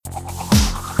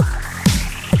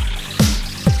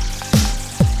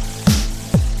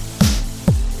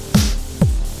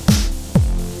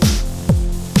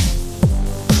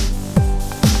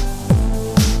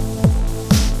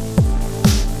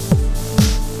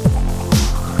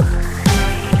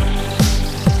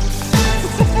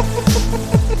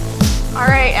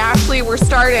Ashley, we're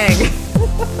starting.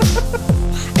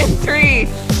 In 3,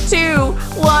 2,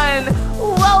 1.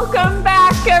 Welcome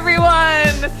back,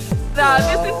 everyone.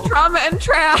 This is Trauma and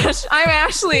Trash. I'm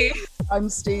Ashley. I'm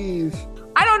Steve.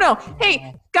 I don't know.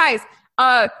 Hey, guys,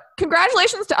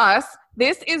 congratulations to us.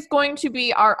 This is going to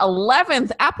be our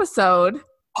 11th episode.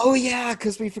 Oh, yeah,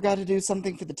 because we forgot to do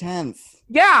something for the 10th.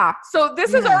 Yeah, so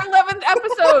this is our 11th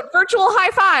episode. Virtual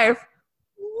high five.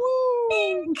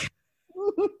 Woo!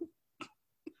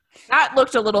 That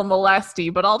looked a little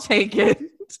molesty, but I'll take it.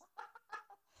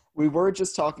 We were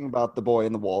just talking about the boy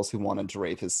in the walls who wanted to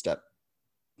rape his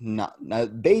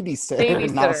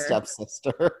babysitter, not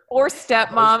stepsister. Or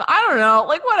stepmom. I don't know.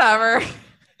 Like, whatever.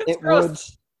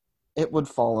 It would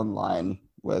fall in line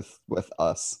with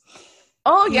us.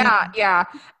 Oh, yeah.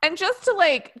 And just to,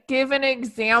 like, give an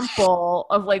example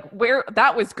of, like, where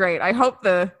that was great. I hope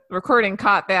the recording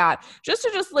caught that. Just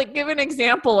to give an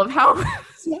example of how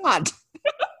It's not.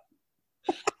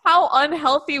 how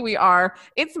unhealthy we are.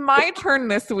 It's my turn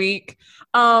this week.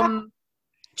 Listen,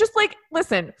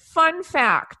 fun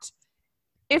fact.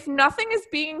 If nothing is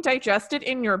being digested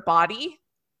in your body,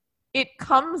 it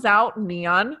comes out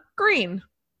neon green.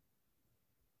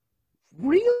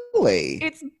 Really?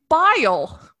 It's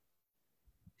bile.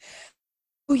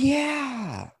 Oh,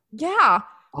 yeah. Yeah.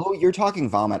 Oh, you're talking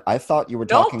vomit. I thought you were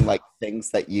talking like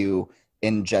things that you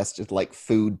ingested, like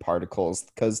food particles,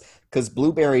 because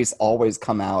blueberries always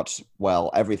come out,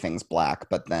 well, everything's black,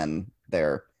 but then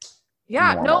they're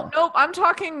normal. Nope. I'm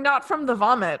talking not from the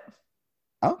vomit.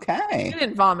 Okay. I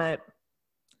didn't vomit.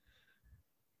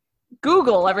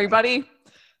 Google, everybody.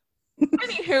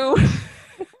 Anywho,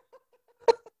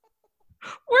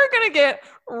 we're going to get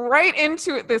right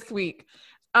into it this week.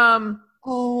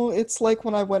 Oh, it's like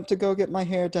when I went to go get my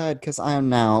hair dyed, because I am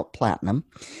now platinum.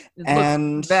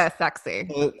 And very sexy.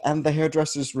 And the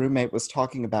hairdresser's roommate was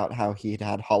talking about how he'd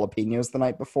had jalapenos the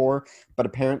night before, but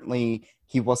apparently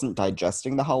he wasn't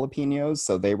digesting the jalapenos,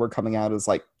 so they were coming out as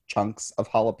like chunks of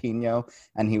jalapeno,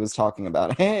 and he was talking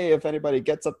about, hey, if anybody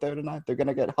gets up there tonight, they're going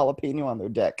to get jalapeno on their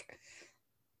dick.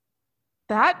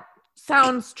 That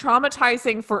sounds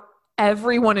traumatizing for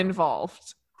everyone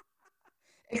involved.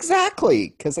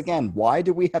 Exactly. Because again, why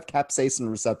do we have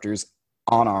capsaicin receptors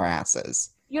on our asses?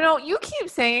 You know, you keep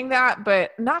saying that,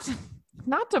 but not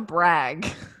to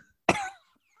brag.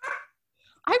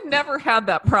 I've never had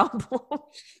that problem.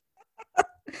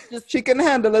 She can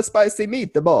handle a spicy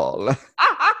meatball.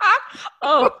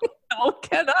 Oh,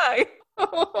 can I?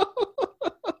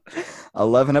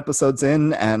 11 episodes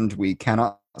in, and we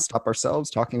cannot stop ourselves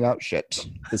talking about shit.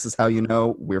 This is how you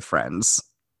know we're friends.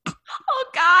 Oh,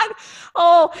 God.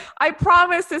 Oh, I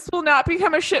promise this will not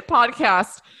become a shit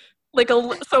podcast.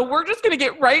 So we're just going to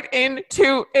get right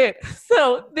into it.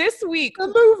 So this week,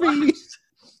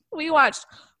 we watched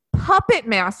Puppet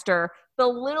Master, The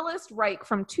Littlest Reich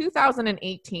from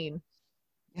 2018.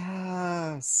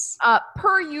 Yes.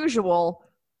 Per usual,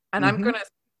 and I'm going to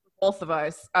both of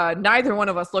us, neither one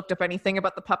of us looked up anything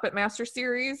about the Puppet Master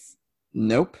series.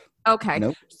 Nope. Okay.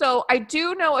 Nope. So I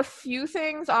do know a few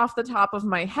things off the top of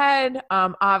my head.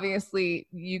 Obviously,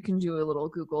 you can do a little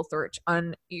Google search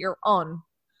on your own.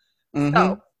 Mm-hmm.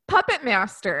 So Puppet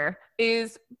Master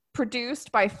is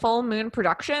produced by Full Moon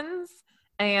Productions,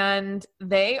 and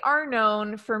they are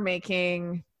known for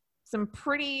making some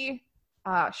pretty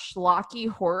schlocky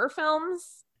horror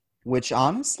films. Which,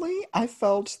 honestly, I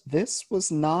felt this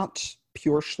was not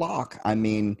pure schlock. I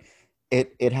mean,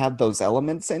 it had those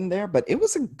elements in there, but it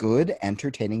was a good,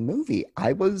 entertaining movie.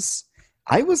 I was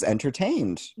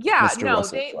entertained. Yeah, Mr. no,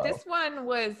 Russell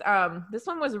this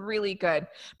one was really good.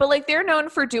 But like they're known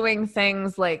for doing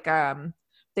things like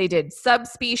they did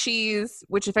Subspecies,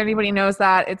 which if anybody knows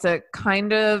that, it's a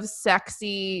kind of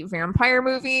sexy vampire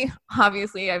movie.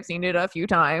 Obviously, I've seen it a few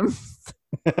times.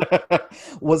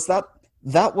 Was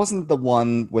that wasn't the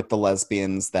one with the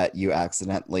lesbians that you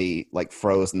accidentally like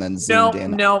froze and then zoomed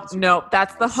in? No.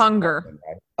 That's The Hunger.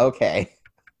 Okay.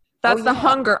 That's The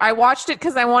Hunger. I watched it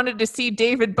because I wanted to see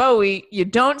David Bowie. You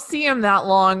don't see him that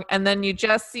long, and then you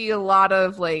just see a lot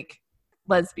of like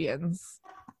lesbians.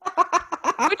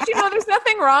 Which, there's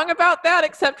nothing wrong about that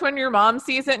except when your mom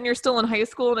sees it and you're still in high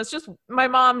school, and it's just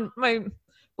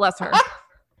bless her.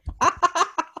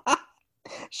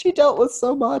 She dealt with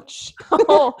so much.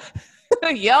 Oh,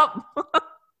 yep.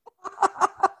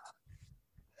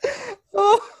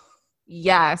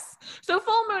 Yes. So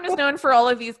Full Moon is known for all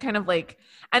of these kind of like,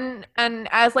 and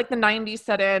as like the 90s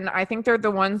set in, I think they're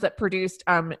the ones that produced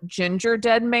Ginger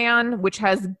Dead Man, which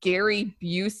has Gary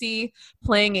Busey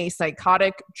playing a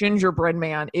psychotic gingerbread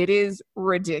man. It is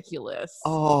ridiculous.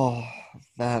 Oh,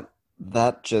 that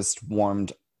just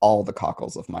warmed all the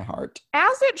cockles of my heart.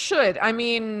 As it should. I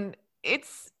mean,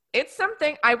 it's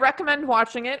something I recommend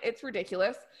watching it. It's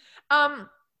ridiculous.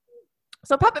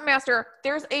 So Puppet Master,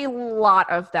 there's a lot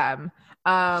of them.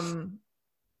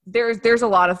 There's a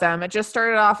lot of them. It just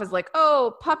started off as like,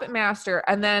 oh, Puppet Master,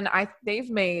 and then they've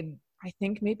made, I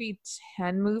think, maybe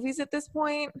 10 movies at this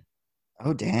point.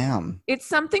 Oh, damn. It's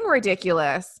something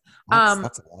ridiculous.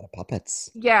 That's a lot of puppets.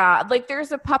 Yeah, like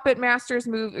there's a Puppet Masters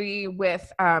movie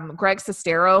with Greg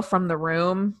Sestero from The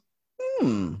Room.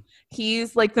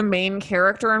 He's like the main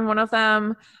character in one of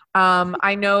them.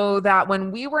 I know that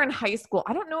when we were in high school,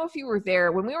 I don't know if you were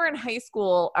there. When we were in high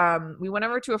school, we went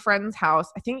over to a friend's house.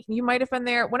 I think you might have been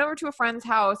there. Went over to a friend's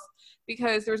house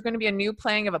because there was going to be a new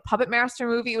playing of a Puppet Master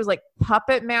movie. It was like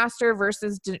Puppet Master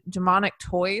versus Demonic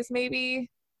Toys,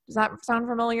 maybe. Does that sound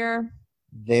familiar?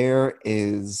 There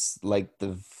is like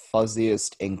the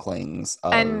fuzziest inklings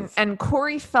of... And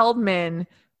Corey Feldman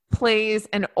plays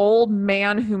an old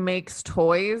man who makes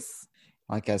toys.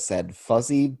 Like I said,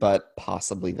 fuzzy, but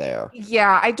possibly there.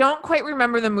 Yeah, I don't quite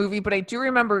remember the movie, but I do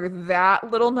remember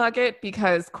that little nugget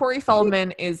because Corey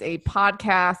Feldman is a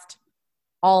podcast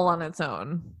all on its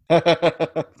own.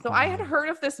 So I had heard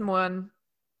of this one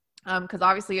because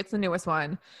obviously it's the newest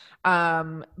one.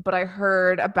 But I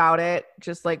heard about it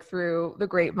just like through the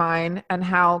grapevine and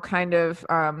how kind of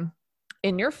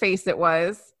in your face it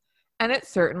was. And it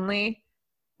certainly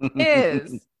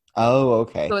is. Oh,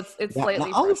 okay. So it's Yeah,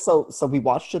 slightly. so we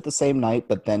watched it the same night,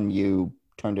 but then you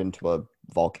turned into a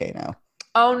volcano.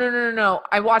 Oh, no.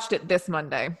 I watched it this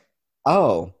Monday.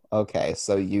 Oh, okay.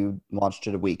 So you watched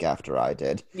it a week after I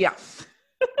did. Yeah.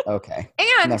 Okay.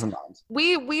 And never mind.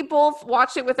 We both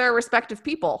watched it with our respective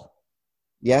people.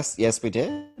 Yes, we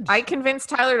did. I convinced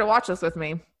Tyler to watch this with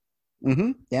me.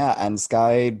 Mm-hmm. Yeah, and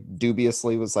Sky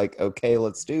dubiously was like, okay,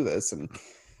 let's do this. And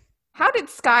how did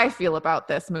Sky feel about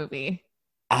this movie?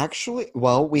 actually,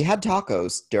 well, we had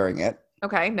tacos during it.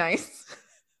 Okay, nice.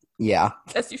 Yeah.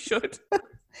 Yes, you should.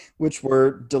 Which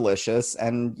were delicious.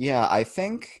 And yeah, I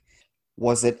think,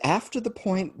 was it after the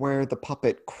point where the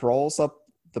puppet crawls up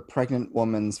the pregnant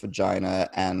woman's vagina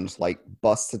and like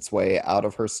busts its way out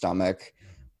of her stomach,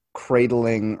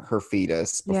 cradling her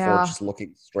fetus before just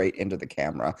looking straight into the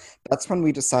camera? That's when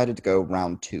we decided to go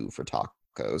round 2 for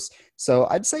tacos. So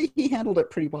I'd say he handled it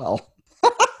pretty well.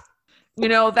 You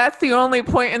know, that's the only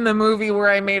point in the movie where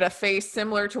I made a face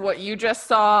similar to what you just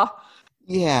saw.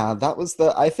 Yeah, that was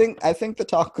I think the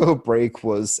taco break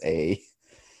was a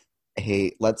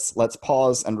let's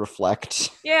pause and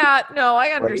reflect. Yeah, no, I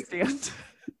understand.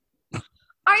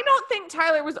 I don't think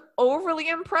Tyler was overly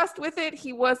impressed with it.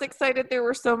 He was excited there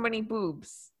were so many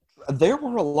boobs. There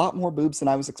were a lot more boobs than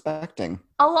I was expecting.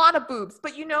 A lot of boobs.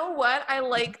 But you know what? I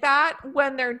like that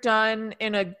when they're done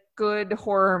in a good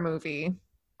horror movie.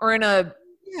 Or in a...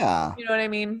 Yeah. You know what I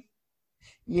mean?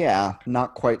 Yeah,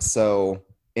 not quite so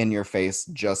in your face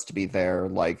just to be there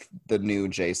like the new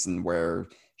Jason where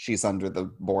she's under the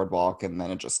boardwalk and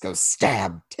then it just goes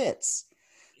stab tits.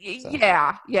 So,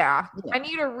 yeah. I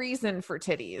need a reason for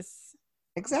titties.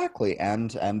 Exactly.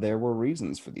 And there were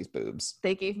reasons for these boobs.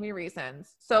 They gave me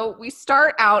reasons. So we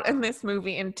start out in this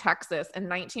movie in Texas in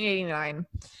 1989.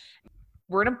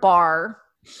 We're in a bar.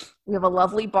 We have a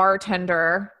lovely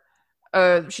bartender.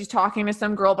 She's talking to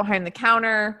some girl behind the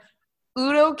counter.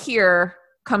 Udo Kier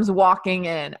comes walking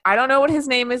in. I don't know what his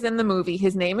name is in the movie.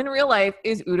 His name in real life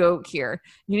is Udo Kier.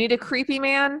 You need a creepy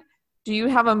man? Do you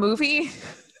have a movie?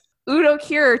 Udo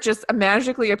Kier just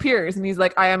magically appears and he's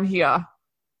like, I am here.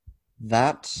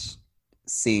 That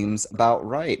seems about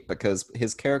right because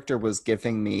his character was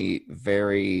giving me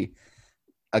very,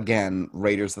 again,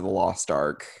 Raiders of the Lost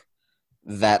Ark.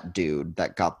 That dude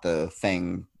that got the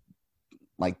thing,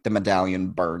 like the medallion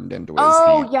burned into his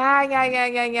hand. Oh,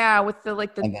 yeah. With the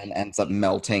and then ends up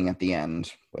melting at the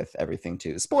end with everything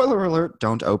too. Spoiler alert,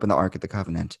 don't open the Ark of the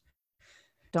Covenant.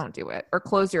 Don't do it. Or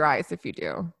close your eyes if you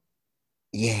do.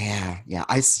 Yeah.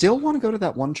 I still want to go to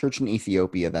that one church in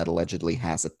Ethiopia that allegedly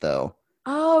has it, though.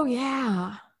 Oh,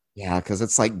 yeah. Yeah, because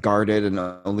it's like guarded and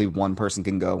only one person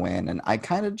can go in. And I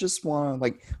kind of just want to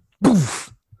like,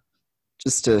 poof,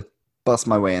 just to bust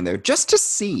my way in there, just to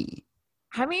see.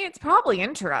 I mean, it's probably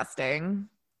interesting.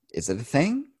 Is it a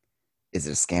thing? Is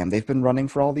it a scam they've been running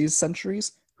for all these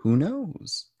centuries? Who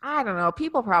knows? I don't know.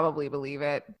 People probably believe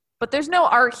it. But there's no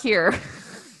Ark here.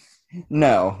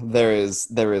 No, there is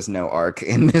no Ark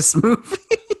in this movie.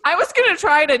 I was going to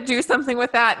try to do something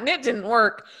with that, and it didn't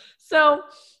work. So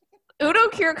Udo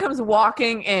Kier comes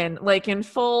walking in, like in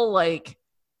full, like,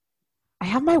 I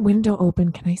have my window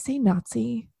open. Can I say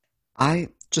Nazi? I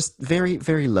just very,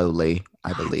 very lowly,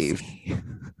 I believe. Nazi.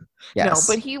 Yes.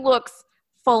 No, but he looks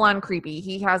full on creepy.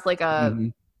 He has like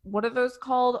a what are those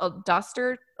called?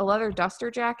 A leather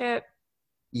duster jacket,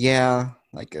 Yeah,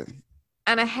 like a.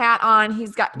 and a hat on.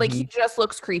 He's got like he Mhm. just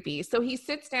looks creepy. So he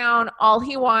sits down. All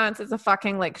he wants is a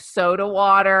fucking like soda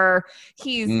water.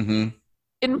 He's Mhm.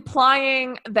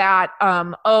 implying that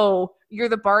oh, you're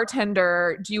the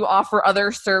bartender. Do you offer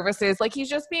other services? Like he's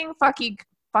just being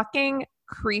fucking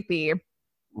creepy.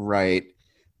 Right.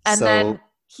 And then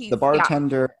So the yeah.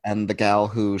 bartender and the gal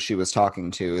who she was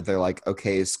talking to, they're like,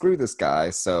 okay, screw this guy.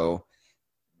 So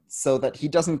that he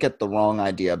doesn't get the wrong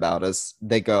idea about us,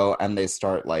 they go and they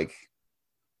start like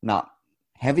not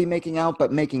heavy making out,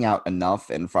 but making out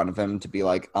enough in front of him to be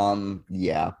like,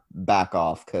 yeah, back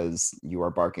off because you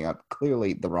are barking up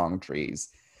clearly the wrong trees.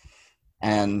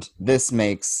 And this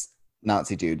makes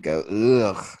Nazi dude go,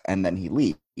 ugh, and then he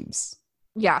leaves.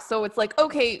 Yeah, so it's like,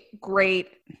 okay, great,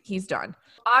 he's done.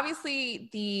 Obviously,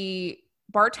 the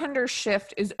bartender's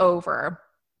shift is over.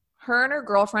 Her and her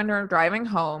girlfriend are driving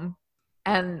home,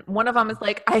 and one of them is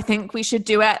like, I think we should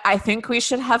do it. I think we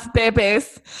should have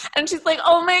babies. And she's like,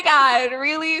 oh my God,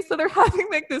 really? So they're having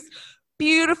like this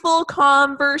beautiful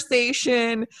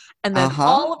conversation. And then Uh-huh.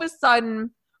 all of a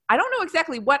sudden, I don't know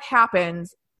exactly what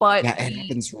happens, but Yeah, it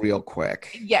happens real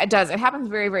quick. yeah, it does. It happens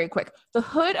very, very quick. The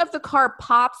hood of the car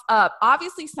pops up.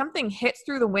 Obviously, something hits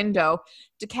through the window,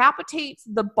 decapitates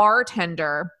the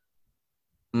bartender.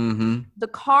 Mm-hmm. The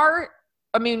car,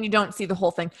 I mean, you don't see the whole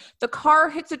thing. The car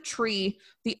hits a tree.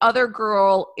 The other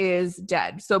girl is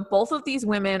dead. So both of these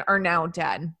women are now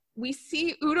dead. We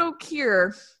see Udo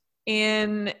Kier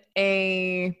in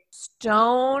a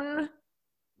stone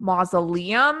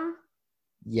mausoleum.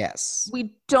 Yes.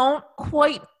 We don't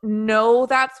quite know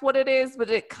that's what it is, but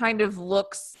it kind of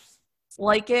looks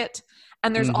like it.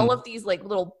 And there's all Mm-hmm. of these like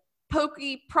little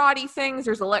pokey proddy things.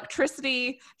 There's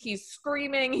electricity. He's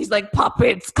screaming. He's like,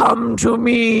 puppets, come to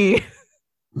me.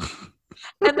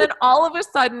 And then all of a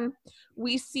sudden,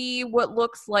 we see what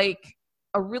looks like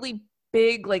a really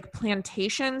big, like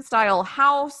plantation style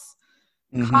house.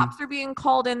 Mm-hmm. Cops are being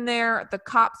called in there. The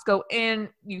cops go in.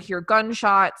 You hear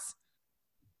gunshots.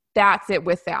 That's it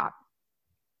with that.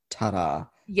 Ta-da.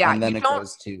 Yeah, And you then it don't.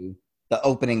 goes to the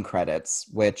opening credits,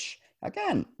 which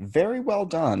again, very well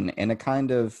done in a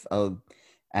kind of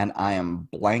and I am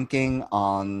blanking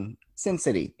on Sin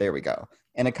City. There we go.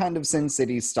 In a kind of Sin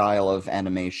City style of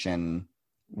animation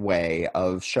way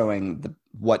of showing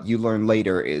what you learn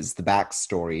later is the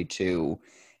backstory to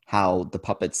how the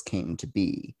puppets came to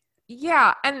be.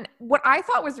 Yeah, and what I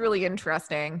thought was really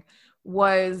interesting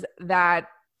was that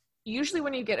usually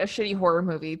when you get a shitty horror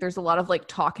movie, there's a lot of like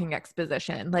talking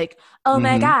exposition. Like, oh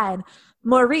my Mm-hmm. God,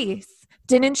 Maurice,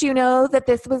 didn't you know that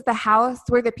this was the house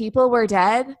where the people were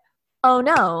dead? Oh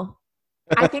no,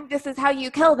 I think this is how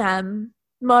you kill them.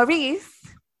 Maurice.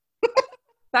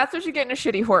 That's what you get in a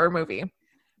shitty horror movie.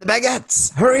 The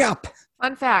baguettes, hurry up!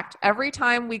 Fun fact, every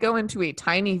time we go into a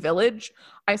tiny village,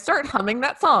 I start humming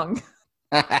that song.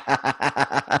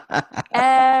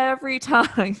 Every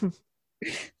time.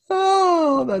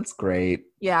 Oh, that's great.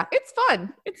 Yeah, it's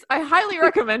fun. I highly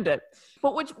recommend it.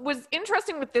 But what was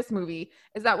interesting with this movie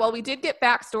is that while we did get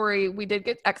backstory, we did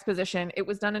get exposition, it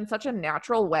was done in such a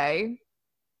natural way.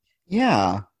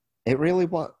 Yeah, it really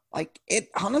was. Like, it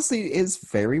honestly is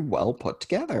very well put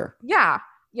together. Yeah,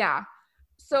 yeah.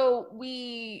 So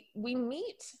we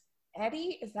meet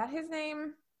Eddie, is that his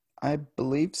name? I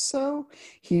believe so.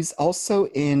 He's also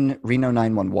in Reno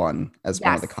 911 as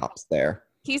one of Yes. the cops there.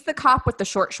 He's the cop with the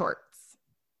short shorts.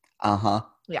 Uh-huh.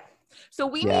 Yeah. So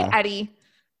we meet Yeah. Eddie.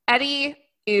 Eddie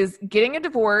is getting a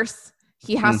divorce.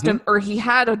 He has Mm-hmm. to, or he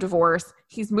had a divorce.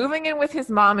 He's moving in with his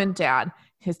mom and dad.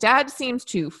 His dad seems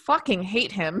to fucking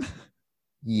hate him.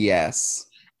 Yes.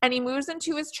 And he moves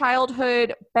into his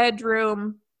childhood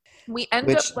bedroom. We end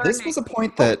up Which learning. this was a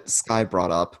point that Sky brought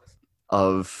up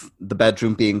of the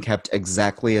bedroom being kept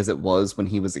exactly as it was when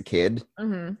he was a kid.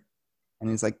 Mhm. And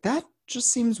he's like, that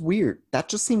just seems weird. That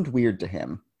just seemed weird to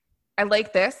him. I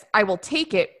like this. I will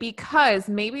take it because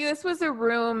maybe this was a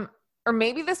room, or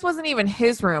maybe this wasn't even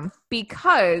his room,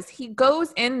 because he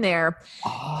goes in there.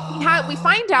 We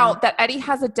find out that Eddie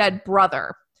has a dead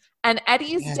brother, and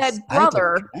Eddie's Yes, dead I didn't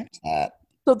brother. connect that.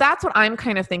 So that's what I'm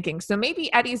kind of thinking. So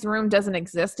maybe Eddie's room doesn't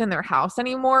exist in their house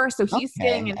anymore. So he's Okay,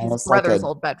 staying in and his it's like brother's a-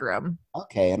 old bedroom.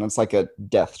 Okay, and it's like a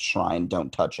death shrine,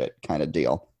 don't touch it kind of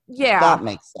deal. Yeah. That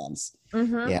makes sense.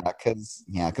 Mhm.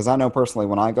 Because I know personally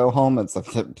when I go home, it's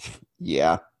like,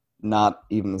 yeah, not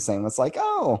even the same. It's like,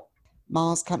 oh,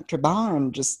 Ma's Country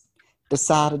Barn just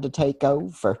decided to take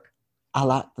over. I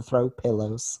like to throw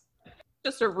pillows.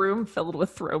 Just a room filled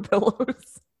with throw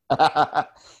pillows.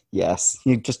 Yes,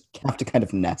 you just have to kind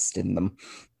of nest in them.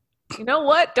 You know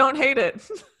what? Don't hate it.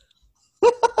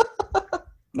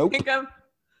 Nope.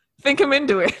 Think I'm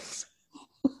into it.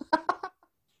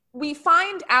 We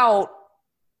find out,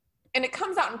 and it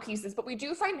comes out in pieces, but we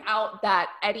do find out that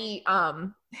Eddie,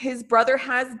 his brother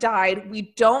has died.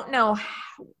 We don't know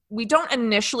how, we don't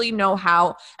initially know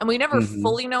how, and we never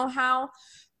fully know how,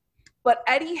 but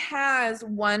Eddie has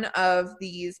one of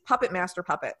these puppet master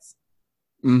puppets.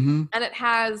 Mm-hmm. And it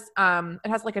has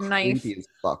like a knife. Creepy as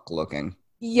fuck looking.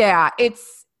 Yeah,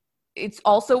 it's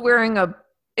also wearing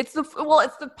it's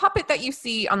the puppet that you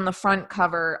see on the front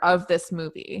cover of this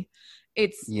movie.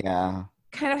 It's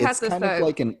kind of has this kind of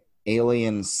like an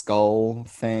alien skull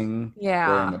thing. Yeah.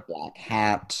 Wearing a black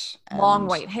hat. Long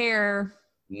white hair.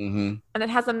 Mm-hmm. And it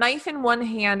has a knife in one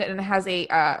hand and it has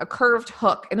a curved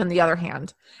hook in the other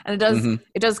hand. And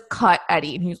it does cut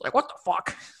Eddie. And he's like, what the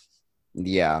fuck?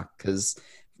 Yeah, because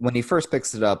when he first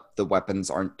picks it up, the weapons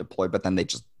aren't deployed, but then they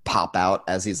just pop out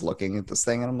as he's looking at this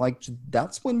thing. And I'm like,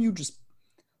 that's when you just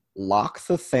lock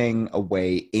the thing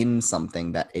away in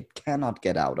something that it cannot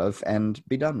get out of and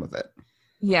be done with it.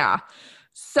 Yeah.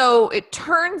 So it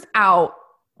turns out,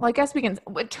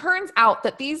 it turns out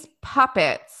that these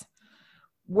puppets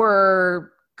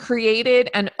were created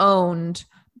and owned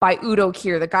by Udo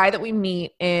Kier, the guy that we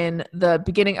meet in the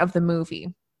beginning of the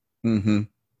movie. Mm-hmm.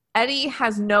 Eddie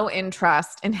has no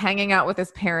interest in hanging out with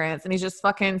his parents, and he's just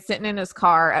fucking sitting in his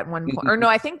car at one point. Or no,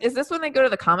 I think, is this when they go to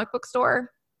the comic book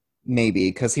store? Maybe,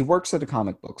 because he works at a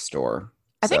comic book store.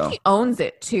 I think he owns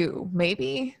it too,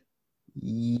 maybe.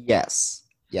 Yes,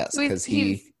 because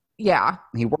he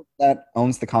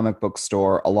owns the comic book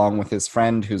store along with his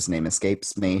friend whose name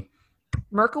escapes me.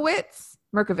 Merkowitz.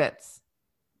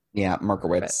 Yeah,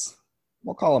 Merkowitz.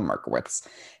 We'll call him Merkowitz.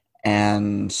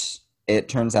 And it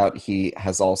turns out he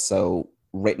has also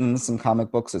written some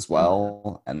comic books as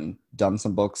well and done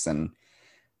some books, and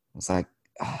it was like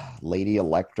Lady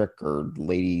Electric or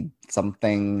Lady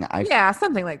something.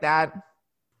 Something like that.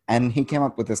 And he came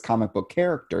up with this comic book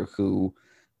character who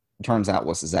turns out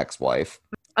was his ex-wife.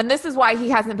 And this is why he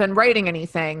hasn't been writing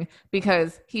anything,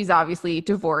 because he's obviously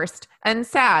divorced and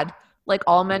sad, like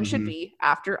all men should be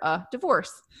after a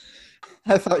divorce.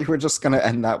 I thought you were just going to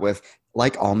end that with,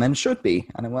 like all men should be.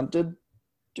 And I went, do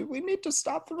we need to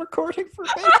stop the recording for a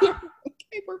bit?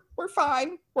 Okay, we're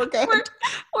fine. We're good.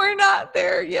 We're not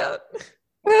there yet.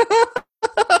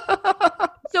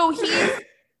 So he's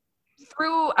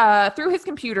through his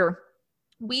computer,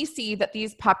 we see that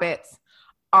these puppets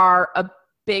are a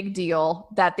big deal,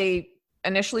 that they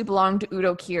initially belonged to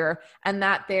Udo Kier, and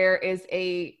that there is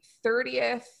a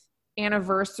 30th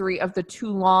anniversary of the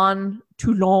Toulon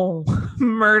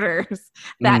murders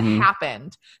that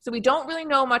happened. So we don't really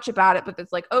know much about it, but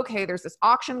it's like, okay, there's this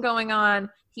auction going on.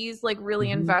 He's like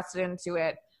really invested into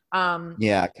it.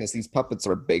 Yeah, because these puppets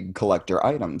are big collector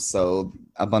items. So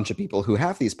a bunch of people who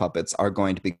have these puppets are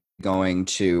going to be going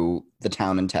to the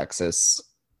town in Texas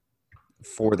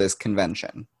for this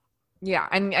convention. Yeah,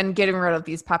 and getting rid of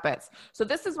these puppets. So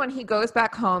this is when he goes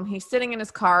back home. He's sitting in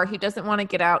his car. He doesn't want to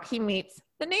get out. He meets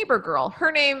the neighbor girl.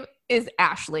 Her name is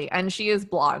Ashley, and she is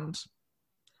blonde.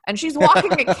 And she's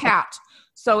walking a cat.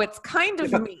 So it's kind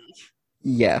of me.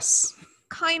 Yes.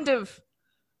 Kind of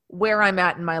where I'm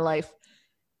at in my life.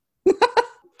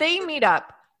 They meet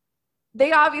up.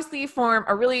 They obviously form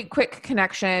a really quick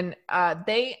connection.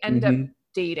 They end up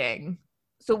dating.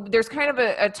 So there's kind of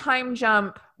a time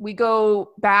jump. We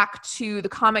go back to the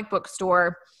comic book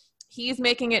store. Eddie's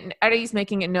making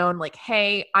it known, like,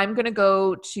 hey, I'm going to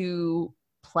go to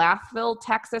Plathville,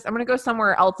 Texas. I'm going to go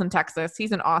somewhere else in Texas.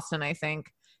 He's in Austin, I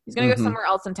think. He's going to go somewhere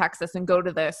else in Texas and go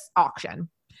to this auction.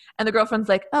 And the girlfriend's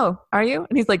like, oh, are you?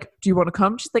 And he's like, do you want to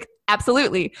come? She's like,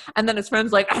 absolutely. And then his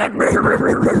friend's like, and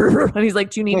he's like,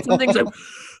 do you need something?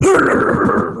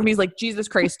 And he's like, Jesus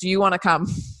Christ, do you want to come?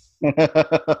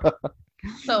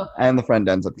 And the friend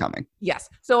ends up coming. Yes.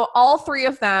 So all three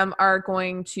of them are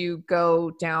going to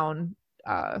go down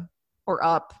or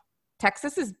up.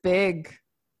 Texas is big.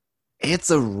 It's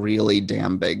a really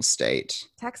damn big state.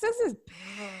 Texas is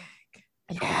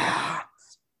big. Yeah.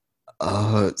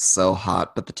 Oh, it's so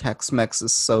hot, but the Tex-Mex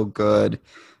is so good.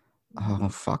 Oh,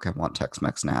 fuck, I want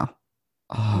Tex-Mex now.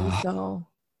 Oh, queso.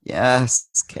 Yes,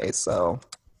 queso.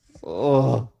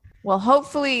 Oh. Well,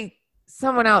 hopefully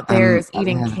someone out there is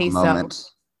eating queso.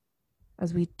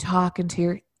 As we talk into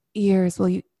your ears, will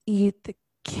you eat the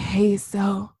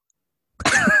queso?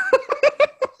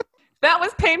 That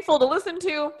was painful to listen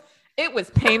to. It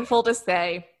was painful to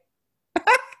say.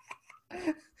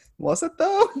 Was it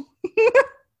though?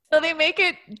 So they make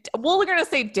it, well, we're going to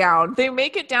say down. They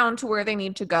make it down to where they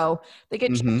need to go. They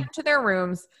get checked into their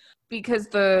rooms because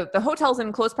the hotel's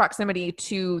in close proximity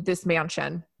to this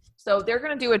mansion. So they're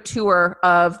going to do a tour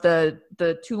of the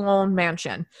Toulon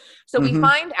mansion. So we Mhm.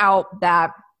 find out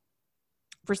that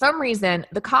for some reason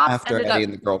the cops After ended Eddie up.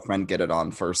 and the girlfriend get it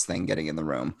on first thing getting in the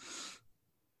room.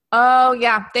 Oh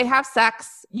yeah, they have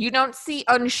sex. You don't see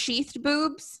unsheathed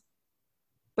boobs,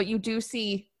 but you do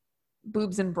see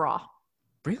boobs and bra.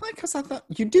 Really? Because I thought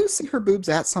you do see her boobs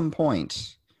at some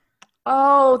point.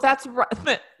 Oh, that's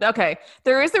right. Okay.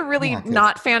 There is a really Yeah, because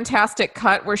not fantastic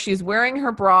cut where she's wearing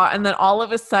her bra and then all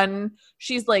of a sudden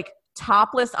she's like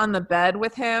topless on the bed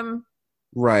with him.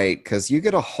 right, because you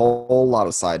get a whole lot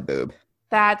of side boob.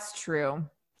 That's true.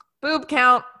 Boob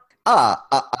count. Ah,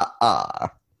 ah, ah, ah.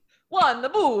 One, the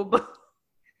boob.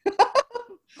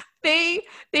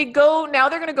 They go now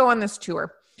they're gonna go on this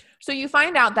tour. So you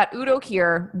find out that Udo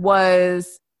Kier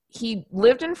he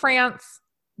lived in France.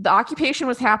 The occupation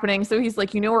was happening, so he's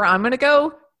like, you know where I'm gonna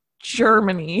go?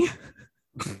 Germany.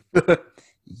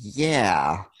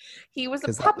 Yeah, He was a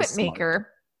because that was puppet smart. maker.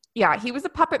 Yeah, he was a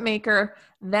puppet maker.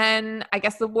 Then I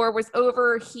guess the war was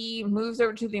over. He moves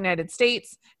over to the United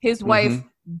States. His wife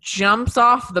jumps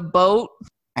off the boat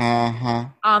Uh-huh.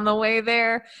 on the way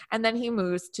there. And then he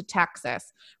moves to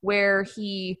Texas where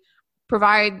he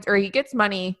provides or he gets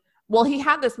money. Well, he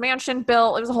had this mansion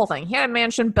built. It was a whole thing. He had a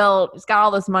mansion built. He's got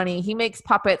all this money. He makes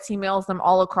puppets. He mails them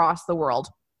all across the world.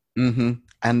 Mm-hmm.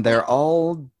 And they're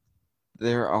all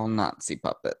Nazi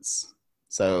puppets.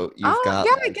 So you've Oh, got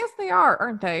yeah, I like guess they are,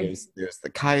 aren't they? there's the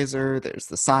Kaiser, there's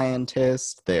the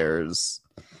scientist, there's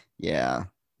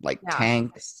like Yeah.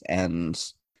 tanks and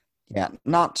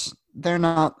they're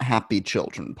not happy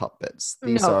children puppets.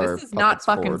 These No, are this is not puppets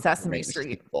fucking for Sesame deranged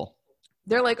Street. people.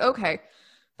 They're like, okay,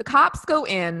 the cops go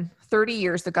in 30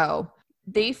 years ago.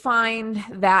 They find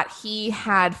that he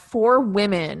had 4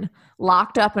 women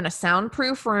locked up in a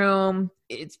soundproof room.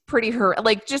 It's pretty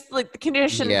like just like the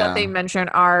conditions that they Yeah, mention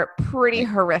are pretty like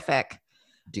horrific.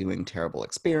 doing terrible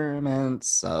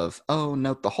experiments of, oh,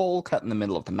 note the hole cut in the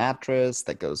middle of the mattress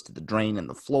that goes to the drain in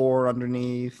the floor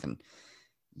underneath. And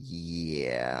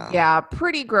yeah. Yeah,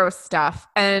 pretty gross stuff.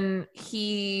 And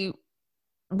he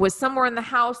was somewhere in the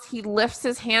house. He lifts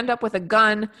his hand up with a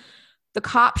gun. The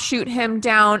cops shoot him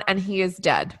down and he is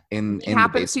dead. In He the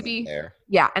happens to basement be there.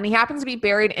 Yeah, and he happens to be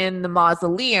buried in the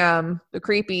mausoleum, the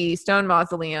creepy stone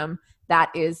mausoleum that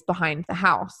is behind the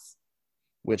house.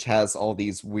 Which has all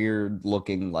these weird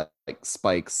looking like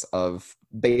spikes of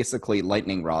basically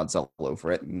lightning rods all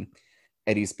over it. And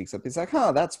Eddie speaks up. He's like,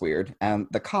 "Huh, that's weird." And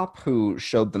the cop who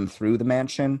showed them through the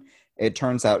mansion, it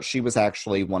turns out she was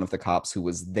actually one of the cops who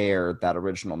was there that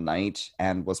original night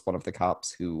and was one of the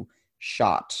cops who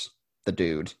shot the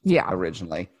dude Yeah.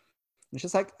 originally. And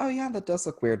she's like, "Oh yeah, that does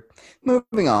look weird."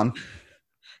 Moving on.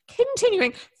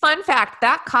 Continuing, fun fact,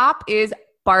 that cop is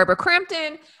Barbara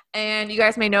Crampton, and you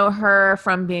guys may know her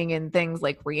from being in things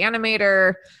like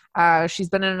Reanimator. She's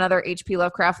been in another H.P.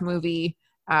 Lovecraft movie.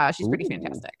 She's pretty Ooh.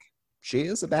 fantastic. She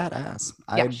is a badass.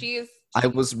 Yeah, I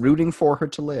was rooting for her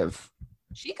to live.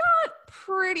 She got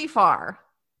pretty far.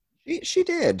 She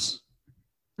did.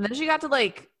 And then she got to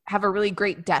like have a really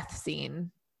great death scene.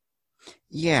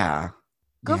 Yeah.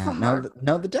 Good Yeah. for her.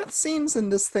 No, the death scenes in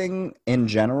this thing in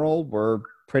general were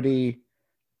pretty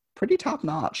top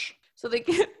notch. So they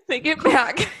get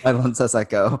back. Silence as I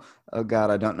go. Oh God,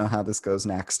 I don't know how this goes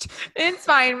next. It's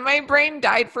fine. My brain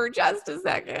died for just a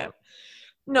second.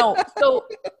 No, so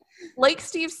like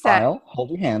Steve said, Kyle, hold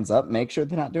your hands up. Make sure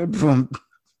they're not doing boom.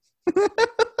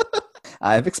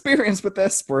 I have experience with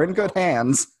this. We're in good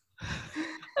hands.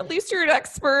 at least you're an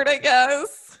expert, I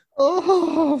guess.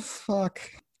 Oh, fuck.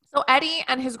 So Eddie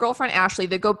and his girlfriend Ashley,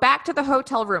 they go back to the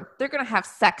hotel room. They're going to have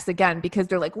sex again because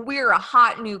they're like, we're a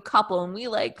hot new couple and we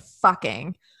like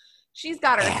fucking. She's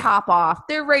got her top off.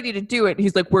 They're ready to do it.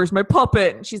 He's like, where's my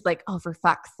puppet? And she's like, oh, for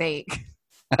fuck's sake.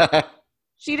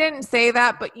 She didn't say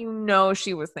that, but you know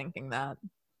she was thinking that.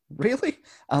 Really?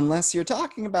 Unless you're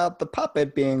talking about the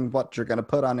puppet being what you're going to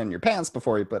put on in your pants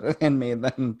before you put it in me,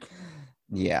 then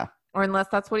yeah. Or unless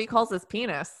that's what he calls his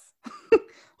penis.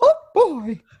 Oh,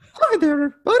 boy. Hi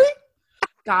there, buddy.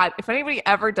 God, if anybody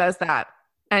ever does that,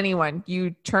 anyone,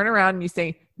 you turn around and you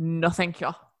say, no, thank you.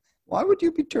 Why would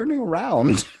you be turning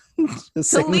around?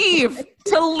 To leave.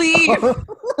 Oh.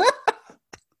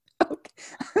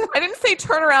 Okay. I didn't say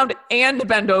turn around and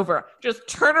bend over. Just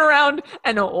turn around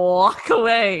and walk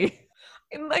away.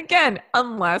 And again,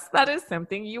 unless that is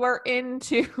something you are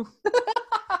into.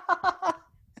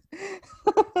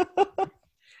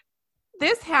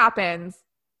 This happens.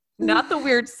 Not the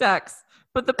weird sex,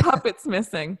 but the puppet's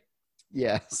missing.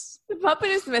 Yes. The puppet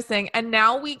is missing, and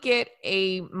now we get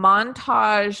a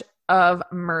montage of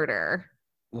murder.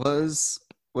 Was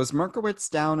Merkowitz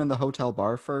down in the hotel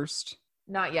bar first?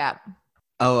 Not yet.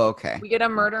 Oh, okay. We get a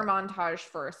murder montage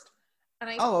first. And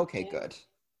I Oh, okay, think, good.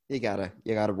 You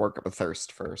gotta work up a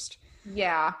thirst first.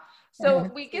 yeah. So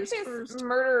we get Thirst this first.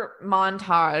 murder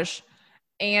montage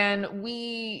and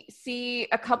we see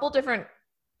a couple different,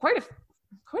 quite a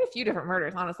quite a few different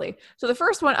murders, honestly. So the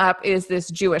first one up is this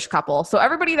Jewish couple. So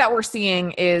everybody that we're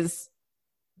seeing is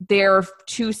there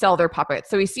to sell their puppets.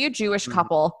 So we see a Jewish Mhm.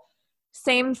 couple.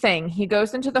 Same thing. He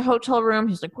goes into the hotel room.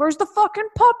 He's like, "Where's the fucking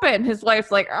puppet?" And his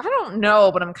wife's like, "I don't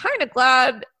know, but I'm kind of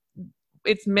glad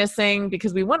it's missing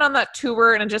because we went on that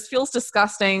tour and it just feels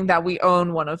disgusting that we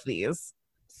own one of these."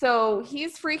 So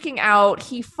he's freaking out.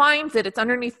 He finds it. It's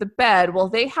underneath the bed. Well,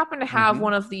 they happen to have Mhm.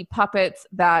 one of the puppets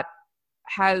that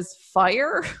has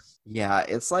fire. Yeah,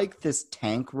 it's like this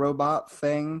tank robot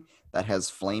thing that has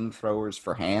flamethrowers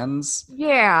for hands.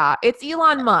 Yeah, it's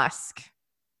Elon Musk.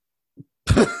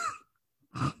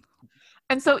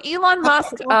 And so Elon That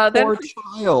Musk then, poor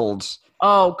child.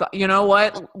 oh, God, you know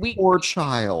what? Poor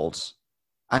child.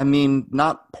 I mean,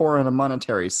 not poor in a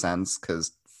monetary sense,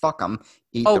 because fuck them,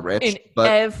 eat the Oh, in rich. But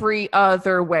every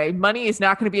other way. Money is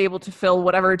not going to be able to fill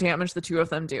whatever damage the two of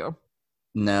them do.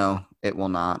 no, it will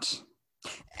not.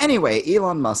 Anyway,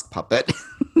 Elon Musk puppet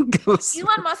goes.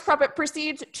 Elon Musk puppet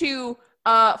proceeds to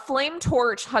flame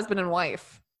torch husband and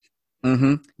wife.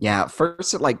 Yeah,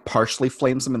 first it like partially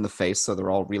flames them in the face, so they're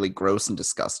all really gross and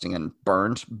disgusting and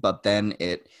burnt. But then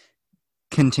it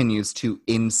continues to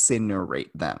incinerate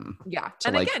them Yeah. to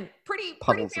And like again, pretty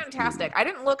puddles of fantastic. fume. I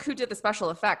didn't look who did the special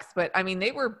effects, but I mean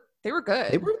they were They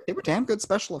good. were they were damn good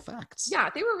special effects. Yeah,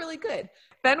 they were really good.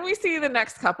 Then we see the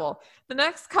next couple. The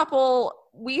next couple,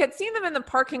 we had seen them in the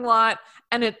parking lot,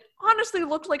 and it honestly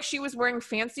looked like she was wearing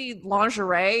fancy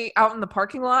lingerie out in the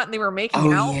parking lot, and they were making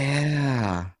Oh out.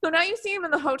 yeah. So now you see him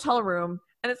in the hotel room,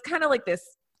 and it's kind of like this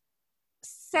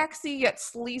sexy yet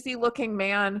sleazy looking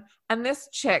man. And this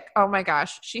chick, oh my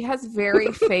gosh, she has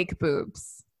very fake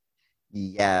boobs.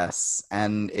 Yes,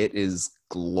 and it is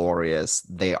glorious.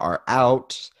 They are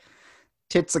out,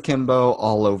 tits akimbo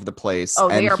all over the place, Oh,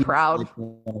 they and are he's proud. like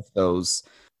one of those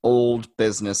old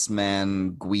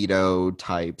businessman Guido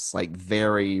types, like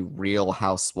very Real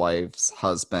Housewives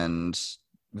husband,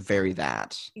 very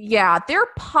that. Yeah,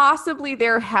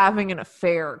 they're having an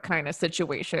affair kind of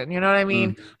situation. You know what I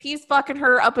mean? Mm. He's fucking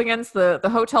her up against the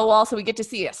hotel wall, so we get to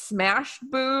see a smashed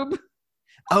boob.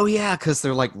 Oh yeah, because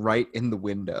they're like right in the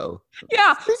window.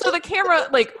 Yeah, so the camera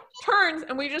like turns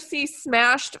and we just see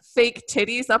smashed fake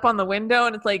titties up on the window,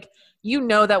 and it's like, you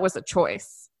know, that was a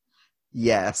choice.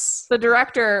 Yes. The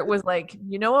director was like,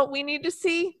 you know what we need to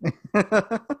see?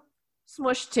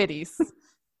 Smush titties.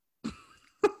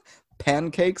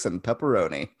 Pancakes and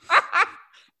pepperoni.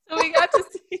 So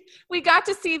we got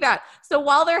to see that. So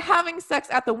while they're having sex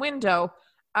at the window,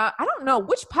 I don't know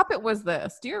which puppet was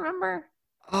this. Do you remember?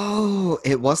 Oh,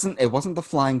 it wasn't the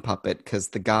flying puppet because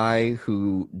the guy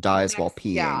who dies while Next,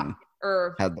 yeah. peeing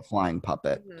Or had the flying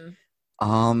puppet. mhm.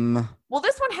 Um, Well,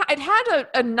 this one it had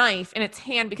a knife in its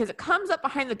hand because it comes up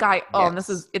behind the guy. Oh, and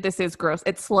yes. this is gross.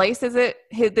 It slices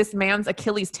this man's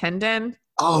Achilles tendon.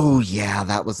 Oh yeah,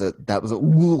 that was a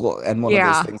ooh, and one of those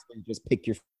Yeah, things where you just pick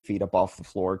your feet up off the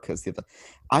floor because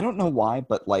I don't know why,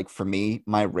 but like for me,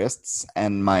 my wrists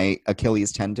and my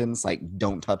Achilles tendons, like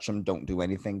don't touch them, don't do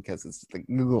anything because it's like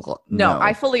ugh, no, I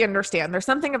no. fully understand. There's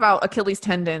something about Achilles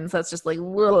tendons that's just like,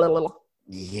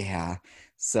 Yeah.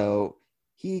 So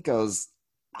he goes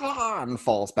and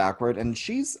falls backward, and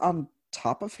she's on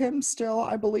top of him still,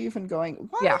 I believe, and going,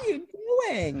 "What yeah. are you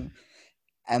doing?"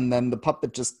 And then the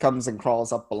puppet just comes and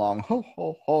crawls up along, ho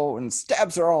ho ho, and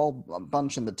stabs her all a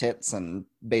bunch in the tits, and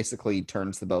basically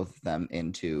turns the both of them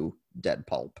into dead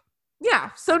pulp,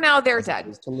 Yeah, so now they're as dead.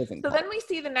 opposed to living So then pulp. we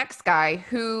see the next guy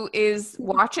who is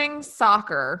watching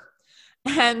soccer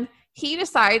and he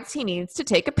decides he needs to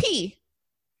take a pee.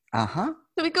 Uh huh.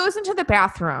 So he goes into the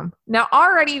bathroom. Now,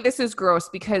 already this is gross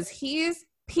because he's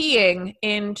peeing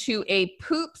into a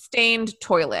poop stained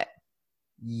toilet.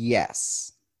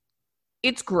 Yes.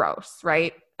 It's gross,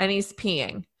 right? And he's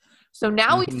peeing. So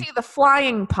now we Hmm. see the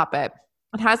flying puppet.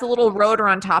 It has a little rotor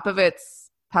on top of its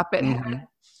puppet Hmm. head.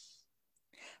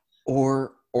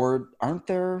 Or aren't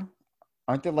there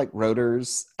like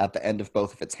rotors at the end of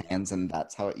both of its hands, and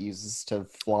that's how it uses to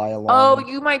fly Oh, along?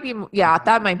 you might be, yeah,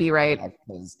 that might be right. Yeah,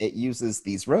 because it uses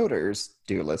these rotors,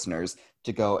 dear listeners,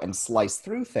 to go and slice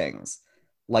through things,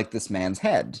 like this man's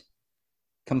head,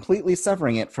 completely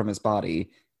severing it from his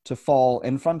body to fall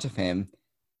in front of him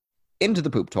into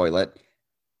the poop toilet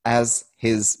as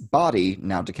his body,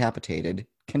 now decapitated,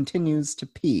 continues to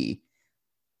pee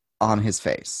on his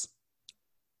face.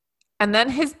 And then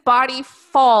his body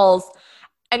falls,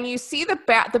 and you see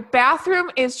the bathroom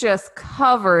is just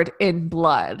covered in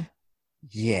blood.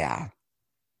 Yeah.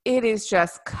 It is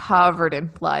just covered in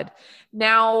blood.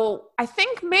 Now, I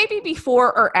think maybe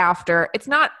before or after, it's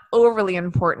not overly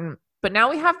important, but now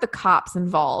we have the cops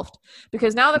involved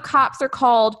because now the cops are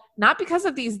called not because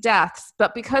of these deaths,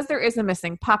 but because there is a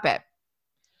missing puppet.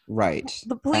 Right.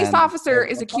 The police And officer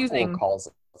there's is a couple of accusing. calls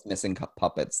of missing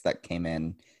puppets that came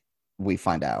in, we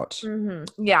find out.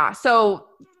 Yeah, so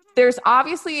there's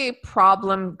obviously a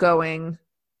problem going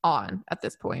on at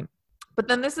this point. But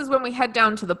then this is when we head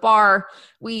down to the bar.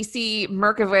 We see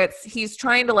Merkovitz. He's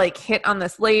trying to like hit on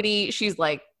this lady. She's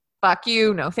like, fuck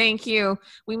you. No, thank you.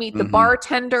 We meet the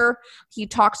bartender. He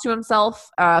talks to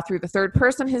himself through the third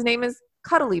person. His name is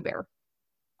Cuddly Bear.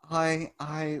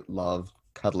 I love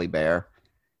Cuddly Bear.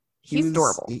 He's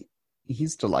adorable.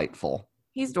 He's delightful.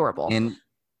 He's adorable.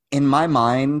 In my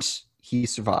mind, he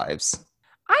survives.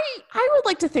 I would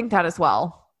like to think that as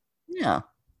well. Yeah.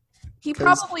 He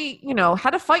probably,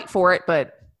 had to fight for it,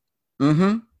 but.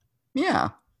 Yeah.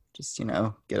 Just,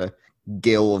 get a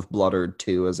gill of blood or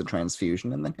two as a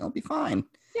transfusion, and then he'll be fine.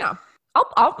 Yeah.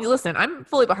 I'll listen. I'm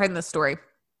fully behind this story.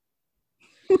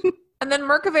 And then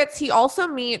Merkovitz, he also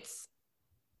meets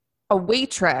a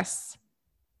waitress.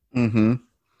 Who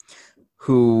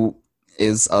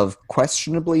is of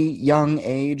questionably young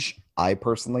age, I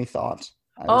personally thought.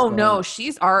 No,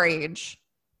 she's our age.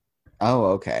 Oh,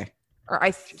 okay. Or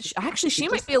she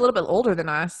might be a little bit older than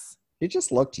us. She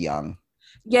just looked young.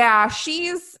 Yeah,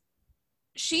 she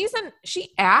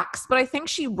acts, but I think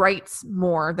she writes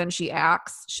more than she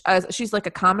acts. She's like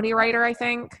a comedy writer, I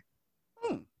think.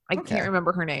 I can't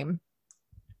remember her name.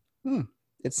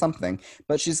 It's something.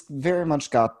 But she's very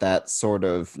much got that sort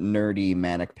of nerdy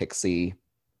manic pixie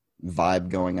vibe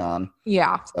going on.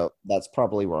 Yeah. So that's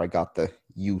probably where I got the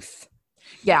youth.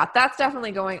 Yeah, that's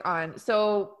definitely going on.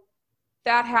 So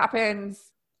that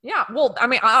happens. Yeah. Well, I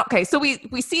mean, okay. So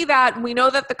we see that. We know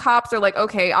that the cops are like,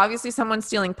 okay, obviously someone's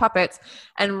stealing puppets.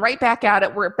 And right back at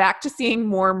it, we're back to seeing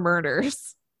more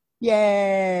murders.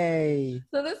 Yay.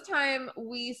 So this time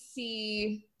we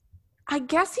see, I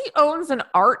guess he owns an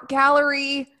art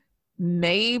gallery.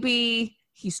 Maybe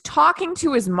he's talking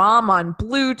to his mom on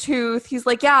Bluetooth. He's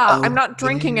like, I'm not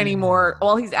drinking anymore.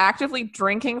 While he's actively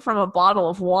drinking from a bottle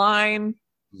of wine.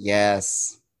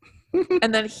 Yes.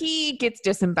 And then he gets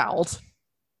disemboweled.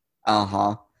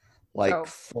 Like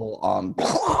full on.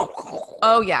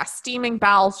 Oh yeah, steaming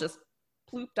bowels just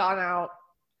plooped on out.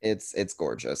 It's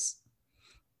gorgeous.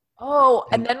 Oh,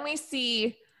 and then we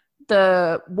see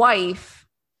the wife.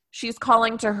 She's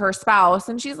calling to her spouse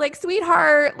and she's like,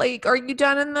 sweetheart, like, are you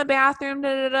done in the bathroom?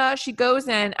 Da, da, da. She goes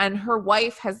in and her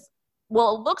wife it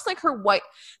looks like her wife.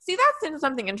 See, that's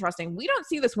something interesting. We don't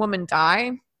see this woman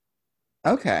die.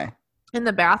 Okay. In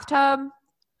the bathtub.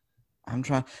 I'm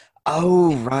trying.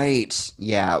 Oh, right.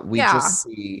 Yeah, we just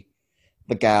see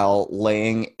the gal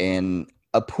laying in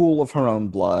a pool of her own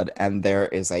blood, and there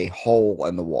is a hole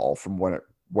in the wall from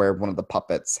where one of the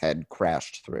puppets had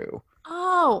crashed through.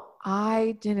 Oh,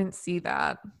 I didn't see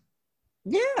that.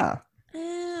 Yeah.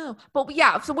 Oh, but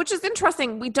yeah, so which is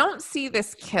interesting. We don't see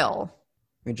this kill.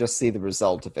 We just see the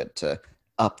result of it to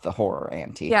up the horror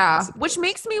ante. Yeah, which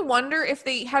makes me wonder if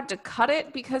they had to cut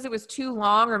it because it was too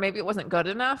long or maybe it wasn't good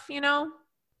enough,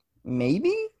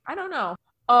 Maybe? I don't know.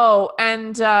 Oh,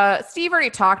 and Steve already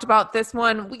talked about this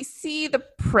one. We see the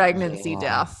pregnancy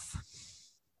death.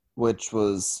 Which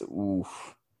was,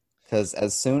 oof. Because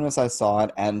as soon as I saw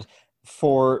it, and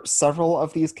for several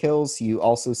of these kills, you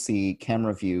also see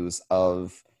camera views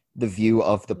of the view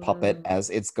of the puppet as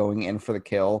it's going in for the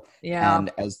kill. Yeah.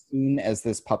 And as soon as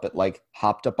this puppet like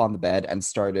hopped up on the bed and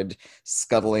started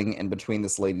scuttling in between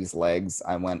this lady's legs,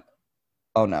 I went,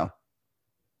 oh no.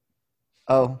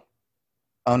 Oh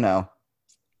no.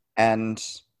 And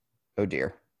oh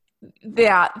dear.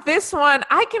 Yeah, this one,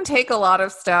 I can take a lot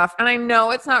of stuff, and I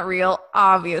know it's not real,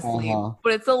 obviously,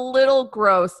 but it's a little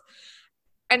gross.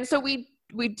 And so we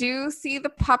do see the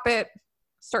puppet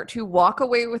start to walk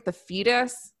away with the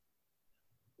fetus,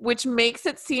 which makes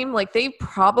it seem like they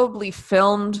probably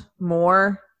filmed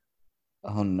more.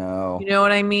 Oh no. You know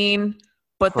what I mean?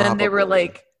 But then they were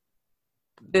like,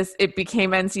 it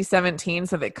became NC-17,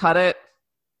 so they cut it.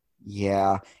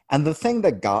 Yeah. And the thing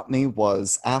that got me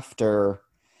was after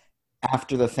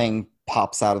the thing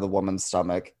pops out of the woman's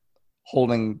stomach,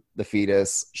 holding the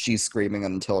fetus, she's screaming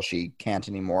until she can't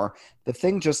anymore. The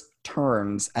thing just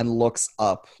turns and looks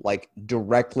up, like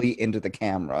directly into the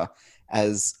camera,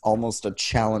 as almost a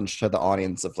challenge to the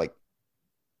audience of like,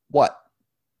 what?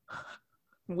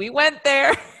 We went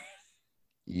there.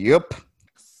 Yep.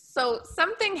 So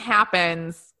something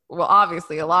happens. Well,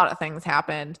 obviously, a lot of things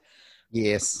happened.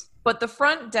 Yes. But the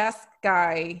front desk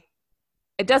guy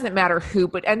it doesn't matter who,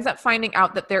 but ends up finding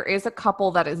out that there is a couple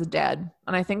that is dead.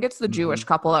 And I think it's the Jewish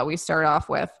couple that we start off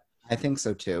with. I think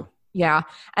so too. Yeah.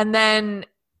 And then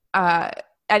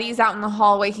Eddie's out in the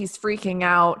hallway. He's freaking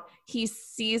out. He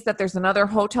sees that there's another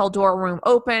hotel door room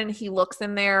open. He looks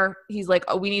in there. He's like,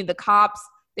 oh, we need the cops.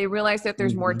 They realize that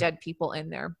there's more dead people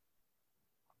in there.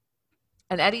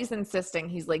 And Eddie's insisting.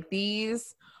 He's like,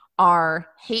 these are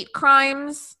hate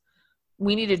crimes.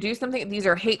 We need to do something. These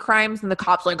are hate crimes. And the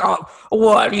cop's like, oh,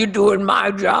 what are you doing my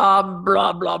job?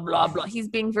 Blah, blah, blah, blah. He's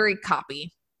being very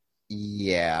coppy.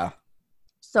 Yeah.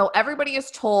 So everybody is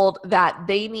told that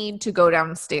they need to go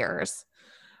downstairs.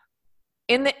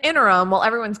 In the interim, while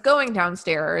everyone's going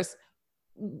downstairs,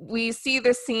 we see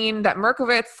the scene that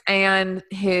Merkovitz and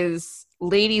his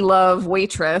lady love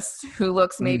waitress, who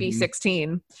looks maybe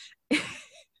 16,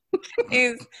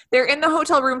 they're in the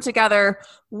hotel room together.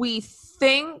 We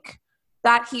think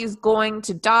that he's going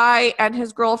to die and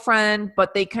his girlfriend,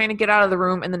 but they kind of get out of the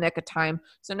room in the nick of time.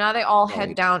 So now they all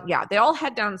head down. Yeah, they all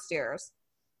head downstairs.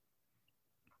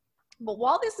 But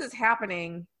while this is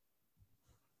happening,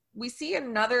 we see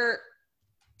another...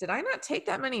 Did I not take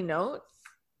that many notes?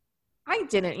 I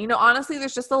didn't. You know, honestly,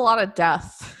 there's just a lot of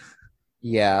death.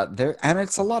 Yeah, and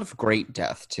it's a lot of great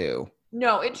death, too.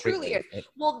 No, it truly is.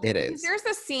 Well, it is. There's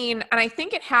a scene, and I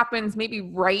think it happens maybe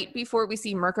right before we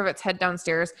see Merkovitz head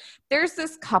downstairs. There's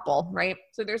this couple, right?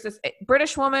 So there's this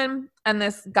British woman and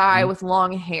this guy with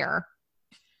long hair.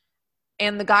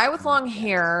 And the guy with long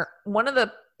hair, one of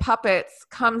the puppets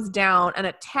comes down and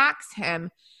attacks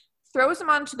him, throws him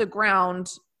onto the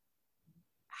ground,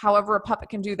 however a puppet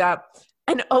can do that,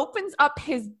 and opens up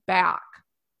his back.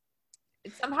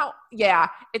 It somehow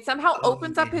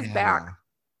opens up his back,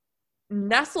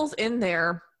 nestles in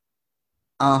there,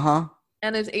 and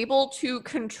is able to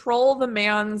control the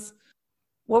man's,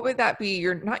 what would that be?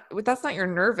 That's not your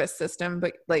nervous system,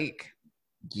 but like...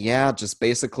 Yeah, just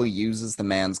basically uses the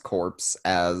man's corpse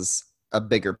as a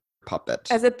bigger puppet.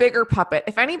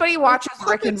 If anybody watches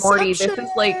Rick and Morty,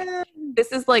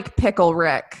 this is like Pickle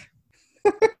Rick.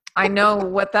 I know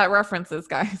what that reference is,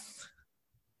 guys.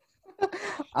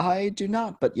 I do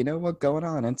not, but you know what? Going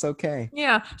on. It's okay.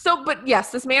 Yeah. So, but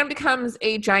yes, this man becomes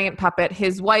a giant puppet.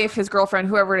 His wife, his girlfriend,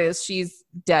 whoever it is, she's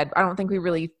dead. I don't think we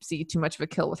really see too much of a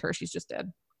kill with her. She's just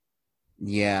dead.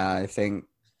 Yeah, I think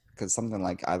because something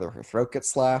like either her throat gets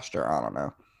slashed or I don't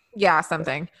know. Yeah,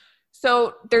 something.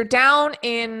 So they're down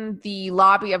in the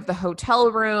lobby of the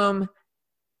hotel room.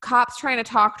 Cops trying to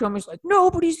talk to him. He's like,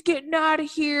 nobody's getting out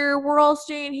of here. We're all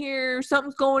staying here.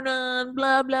 Something's going on.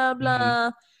 Blah, blah,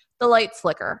 blah. The lights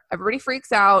flicker. Everybody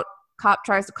freaks out. Cop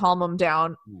tries to calm them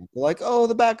down. They're like, oh,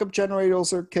 the backup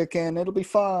generators are kicking. It'll be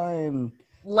fine.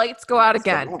 Lights go out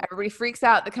again. Everybody freaks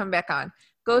out. They come back on.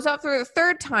 Goes out for the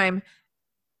third time.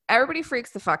 Everybody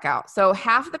freaks the fuck out. So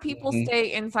half of the people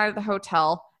stay inside of the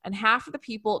hotel and half of the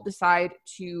people decide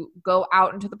to go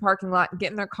out into the parking lot and get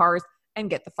in their cars and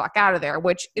get the fuck out of there,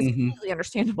 which is completely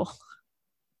understandable.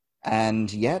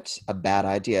 And yet a bad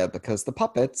idea because the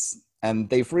puppets, and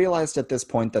they've realized at this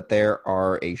point that there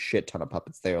are a shit ton of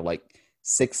puppets. There are like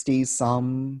 60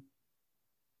 some.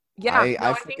 Yeah,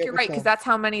 I think you're right because that's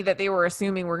how many that they were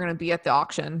assuming were going to be at the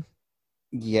auction.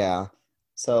 Yeah.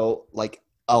 So like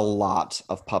a lot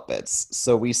of puppets.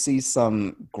 So we see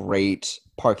some great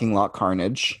parking lot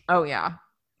carnage. Oh, yeah.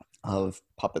 Of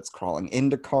puppets crawling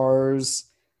into cars.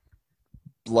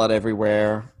 Blood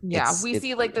everywhere. Yeah, we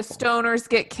see like the stoners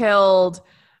get killed.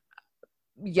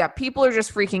 Yeah, people are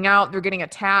just freaking out. They're getting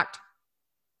attacked.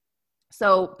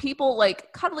 So people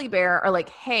like Cuddly Bear are like,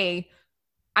 hey,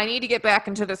 I need to get back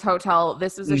into this hotel.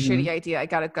 This is a shitty idea. I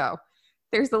gotta go.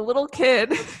 There's a little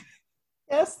kid.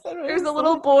 Yes, there's a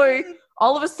little boy.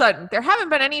 All of a sudden, there haven't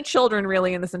been any children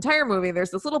really in this entire movie. There's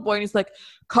this little boy and he's like,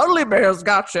 Cuddly Bear's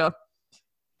gotcha.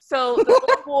 So the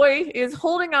little boy is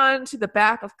holding on to the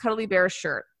back of Cuddly Bear's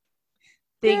shirt.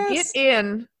 They get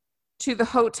in to the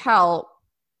hotel,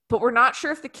 but we're not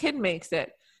sure if the kid makes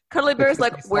it. Cuddly Bear's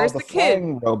like, where's the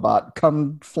kid? Robot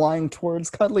come flying towards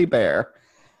Cuddly Bear.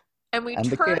 And we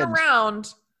turn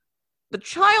around. The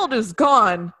child is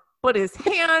gone, but his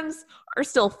hands are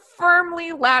still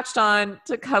firmly latched on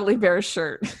to Cuddly Bear's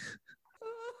shirt.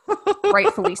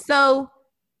 Rightfully so.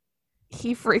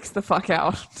 He freaks the fuck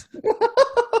out.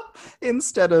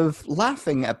 Instead of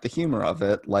laughing at the humor of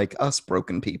it like us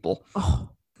broken people. Oh,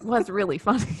 it was really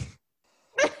funny.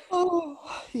 Oh,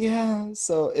 yeah.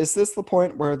 So is this the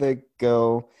point where they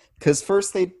go... Because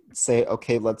first they say,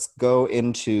 okay, let's go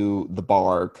into the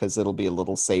bar because it'll be a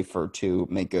little safer to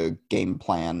make a game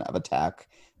plan of attack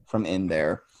from in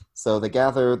there. So they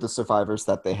gather the survivors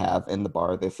that they have in the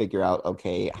bar. They figure out,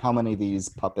 okay, how many of these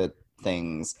puppet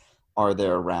things are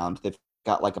there around? They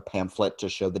got like a pamphlet to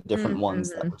show the different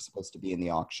ones that were supposed to be in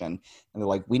the auction. And they're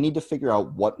like, we need to figure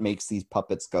out what makes these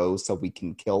puppets go so we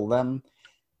can kill them.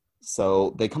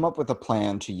 So they come up with a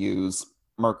plan to use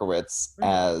Merkowitz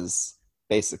as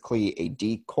basically a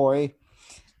decoy.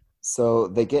 So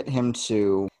they get him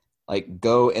to like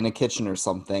go in a kitchen or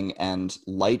something and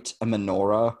light a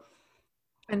menorah.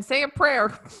 And say a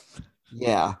prayer.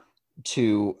 Yeah,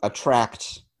 to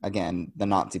attract, again, the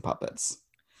Nazi puppets.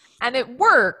 And it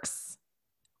works.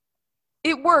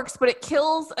 It works, but it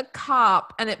kills a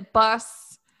cop and it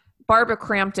busts Barbara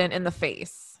Crampton in the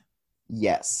face.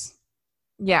 Yes.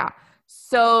 Yeah.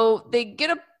 So they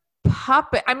get a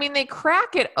puppet. I mean, they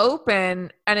crack it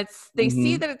open and they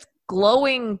see that it's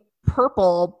glowing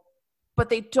purple, but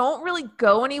they don't really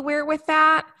go anywhere with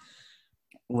that.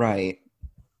 Right.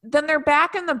 Then they're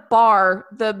back in the bar.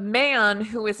 The man,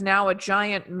 who is now a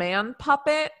giant man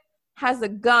puppet, has a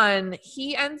gun.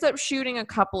 He ends up shooting a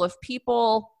couple of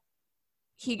people.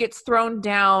 He gets thrown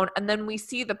down, and then we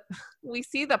see the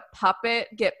puppet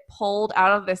get pulled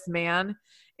out of this man.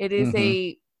 It is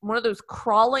one of those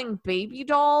crawling baby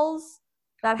dolls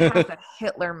that has a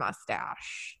Hitler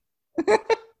mustache.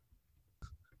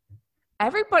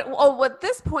 Everybody, at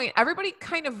this point, everybody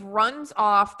kind of runs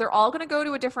off. They're all going to go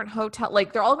to a different hotel.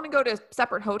 Like, they're all going to go to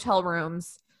separate hotel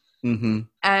rooms.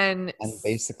 And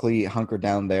basically hunker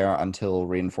down there until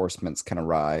reinforcements can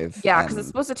arrive. Yeah, because it's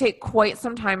supposed to take quite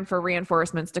some time for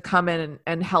reinforcements to come in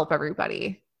and help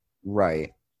everybody.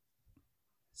 Right.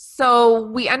 So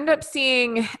we end up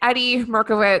seeing Eddie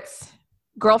Merkowitz,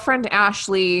 girlfriend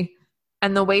Ashley,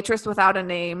 and the waitress without a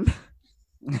name.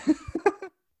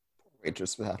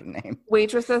 Waitress without a name.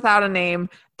 Waitress without a name.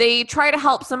 They try to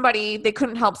help somebody. They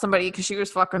couldn't help somebody because she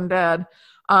was fucking dead.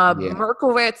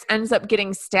 Merkowitz ends up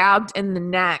getting stabbed in the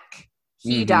neck.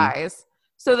 He dies.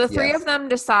 So the three of them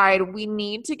decide, we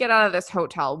need to get out of this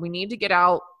hotel. We need to get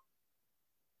out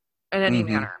in any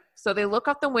manner. So they look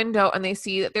out the window and they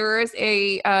see that there is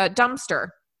a dumpster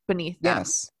beneath them.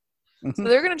 Yes. So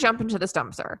they're going to jump into this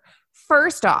dumpster.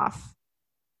 First off,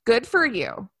 good for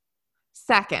you.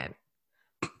 Second,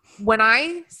 when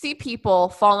I see people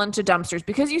fall into dumpsters,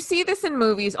 because you see this in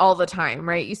movies all the time,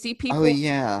 right? You see people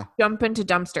jump into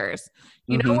dumpsters.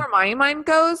 You know where my mind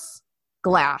goes?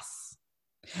 Glass.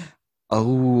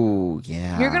 Oh,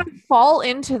 yeah. You're going to fall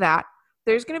into that.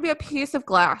 There's going to be a piece of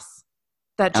glass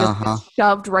that just gets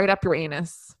shoved right up your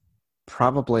anus.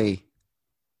 Possibly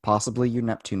your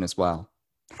Neptune as well.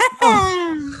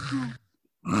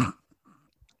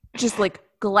 Just like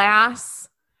glass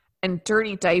and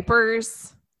dirty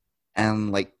diapers.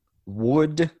 And like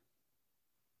wood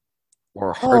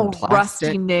or hard plastic.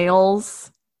 Rusty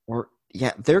nails. Or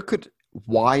there could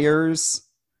wires,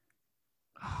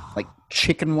 like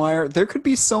chicken wire. There could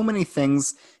be so many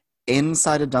things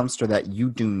inside a dumpster that you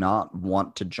do not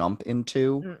want to jump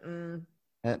into.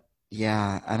 And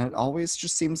it always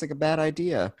just seems like a bad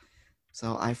idea.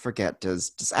 So I forget,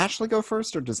 does Ashley go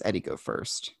first or does Eddie go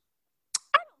first?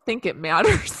 I don't think it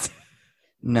matters.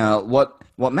 No,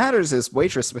 what matters is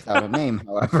waitress without a name,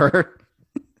 however.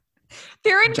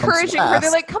 They're encouraging her.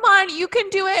 They're like, come on, you can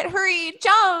do it. Hurry,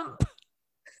 jump.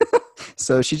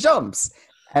 So she jumps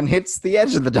and hits the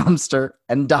edge of the dumpster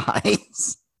and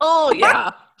dies. Oh, yeah.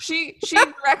 She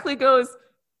directly goes,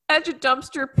 edge of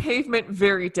dumpster, pavement,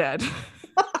 very dead.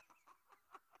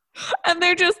 And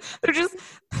they're just because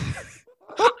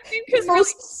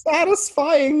most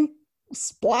satisfying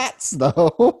splats,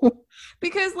 though.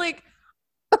 Because, like,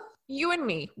 you and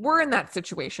me, we're in that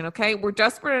situation, okay? We're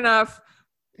desperate enough.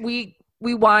 We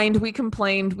whined, we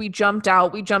complained, we jumped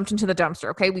out, we jumped into the dumpster,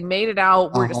 okay? We made it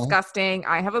out. We're disgusting.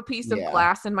 I have a piece of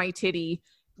glass in my titty.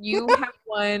 You have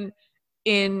one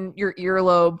in your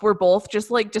earlobe. We're both just,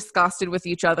 like, disgusted with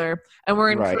each other. And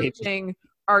we're encouraging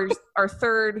our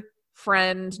third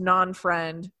friend,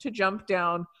 non-friend, to jump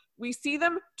down. We see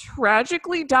them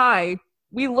tragically die.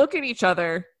 We look at each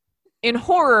other in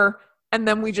horror, and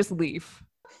then we just leave.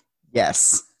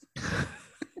 Yes.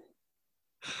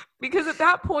 Because at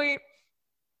that point,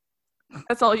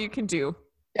 that's all you can do.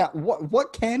 Yeah,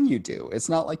 what can you do? It's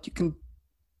not like you can...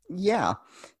 Yeah.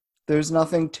 There's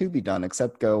nothing to be done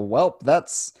except go, well,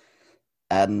 that's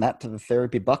adding that to the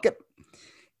therapy bucket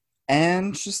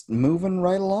and just moving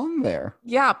right along there.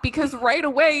 Yeah, because right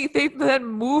away, they then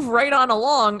move right on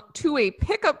along to a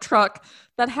pickup truck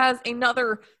that has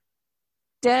another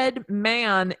dead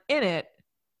man in it.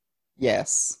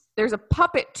 Yes. There's a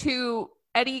puppet too.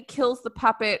 Eddie kills the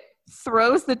puppet,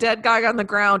 throws the dead guy on the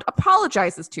ground,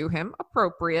 apologizes to him.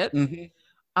 Appropriate.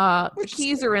 The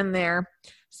keys are in there.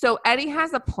 So Eddie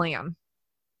has a plan.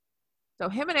 So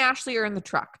him and Ashley are in the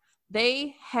truck.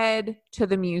 They head to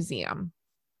the museum.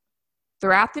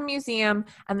 They're at the museum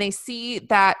and they see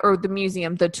that, or the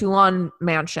museum, the Toulon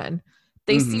mansion.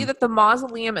 They see that the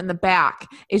mausoleum in the back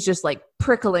is just like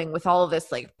prickling with all of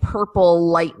this like purple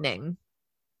lightning.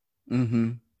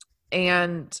 Mm-hmm.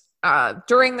 And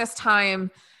during this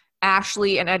time,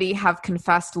 Ashley and Eddie have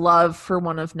confessed love for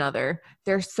one another.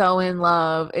 They're so in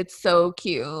love. It's so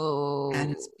cute.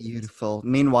 And it's beautiful.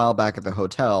 Meanwhile, back at the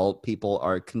hotel, people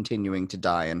are continuing to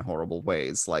die in horrible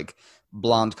ways. Like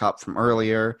blonde cop from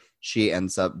earlier, she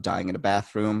ends up dying in a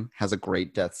bathroom, has a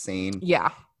great death scene.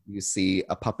 Yeah. You see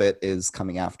a puppet is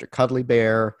coming after Cuddly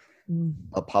Bear. Mm.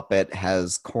 A puppet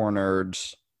has cornered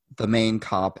the main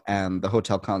cop and the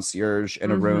hotel concierge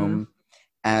in a room.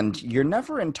 And you're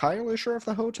never entirely sure if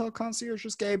the hotel concierge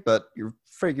is gay, but you're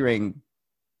figuring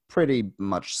pretty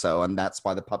much so. And that's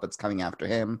why the puppet's coming after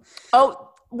him. Oh,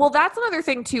 well, that's another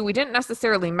thing, too. We didn't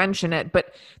necessarily mention it,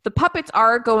 but the puppets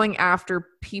are going after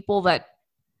people that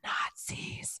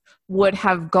Nazis would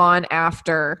have gone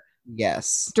after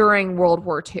Yes. during World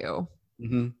War II.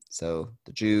 Mm-hmm. So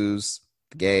the Jews,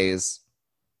 the gays,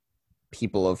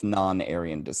 people of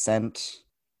non-Aryan descent.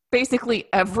 Basically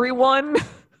everyone.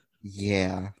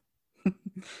 Yeah.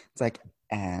 It's like,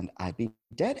 and I'd be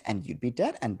dead, and you'd be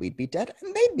dead, and we'd be dead,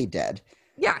 and they'd be dead.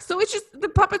 Yeah, so it's just the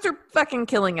puppets are fucking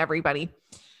killing everybody.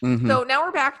 Mm-hmm. So now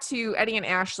we're back to Eddie and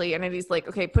Ashley, and Eddie's like,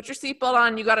 okay, put your seatbelt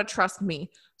on. You got to trust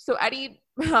me. So Eddie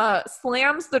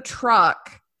slams the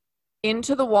truck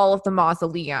into the wall of the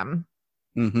mausoleum.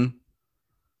 Mm-hmm.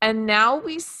 And now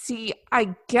we see,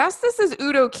 I guess this is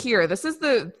Udo Kier. This is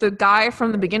the guy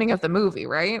from the beginning of the movie,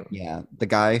 right? Yeah, the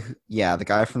guy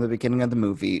from the beginning of the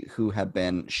movie who had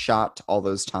been shot all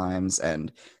those times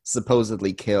and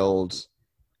supposedly killed.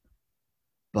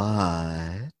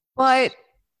 But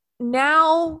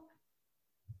now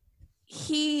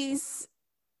he's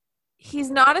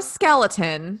not a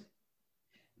skeleton.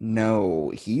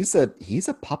 No, he's a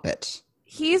puppet.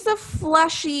 He's a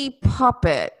fleshy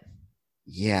puppet.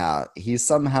 Yeah, he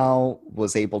somehow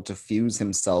was able to fuse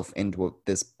himself into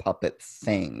this puppet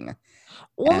thing.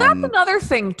 Well, that's another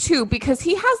thing, too, because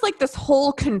he has, like, this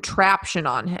whole contraption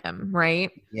on him,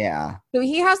 right? Yeah. So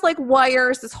he has, like,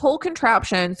 wires, this whole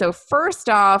contraption. So first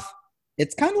off...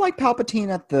 It's kind of like Palpatine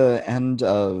at the end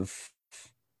of...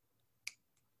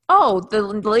 Oh, the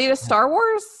latest Star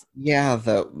Wars? Yeah,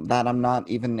 that I'm not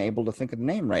even able to think of the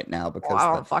name right now because...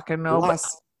 I don't fucking know.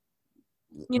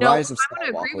 You know, I'm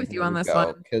going to agree with you on this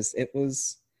one. Because it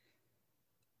was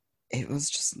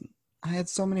just... I had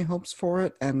so many hopes for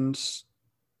it, and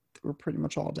they were pretty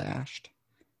much all dashed.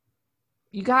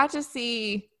 You got to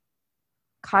see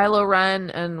Kylo Ren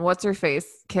and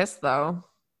what's-her-face kiss, though.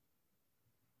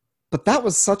 But that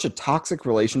was such a toxic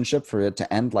relationship for it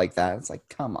to end like that. It's like,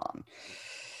 come on.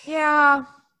 Yeah.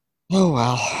 Oh,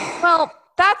 well. Well,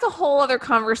 that's a whole other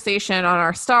conversation on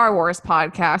our Star Wars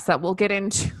podcast that we'll get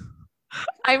into.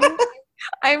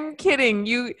 I'm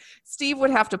kidding. Steve would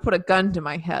have to put a gun to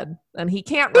my head, and he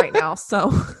can't right now,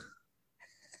 so.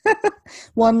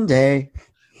 One day.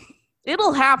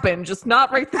 It'll happen, just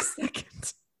not right this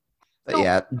second. But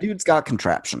yeah, dude's got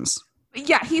contraptions.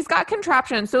 Yeah, he's got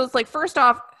contraptions. So it's like, first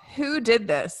off, who did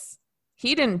this?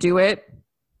 He didn't do it.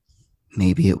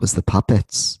 Maybe it was the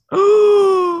puppets.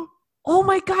 Oh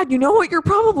my God, you know what? You're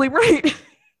probably right.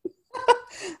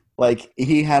 Like,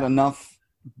 he had enough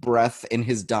breath in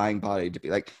his dying body to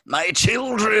be like, my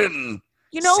children,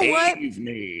 you know save what?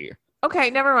 me.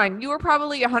 Okay, never mind. You were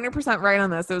probably 100% right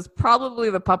on this. It was probably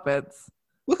the puppets.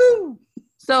 Woohoo!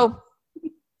 So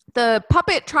the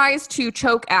puppet tries to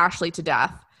choke Ashley to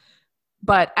death,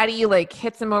 but Eddie like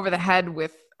hits him over the head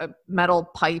with a metal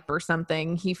pipe or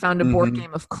something. He found a board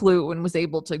game of Clue and was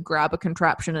able to grab a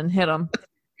contraption and hit him.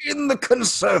 In the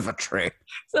conservatory.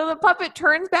 So the puppet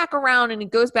turns back around and he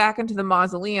goes back into the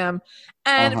mausoleum.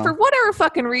 And for whatever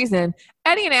fucking reason,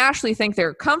 Eddie and Ashley think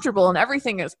they're comfortable and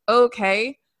everything is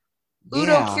okay. Yeah.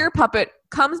 Udo Kier puppet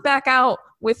comes back out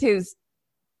with his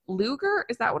Luger.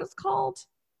 Is that what it's called?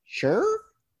 Sure.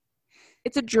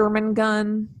 It's a German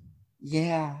gun.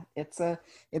 Yeah, it's a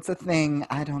thing.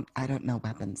 I don't know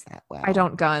weapons that well. I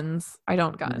don't guns.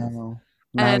 No.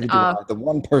 Neither do I. The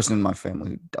one person in my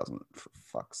family who doesn't, for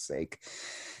fuck's sake.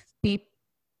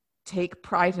 Take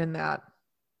pride in that.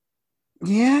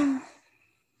 Yeah.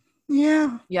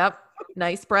 Yep.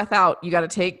 Nice breath out. You got to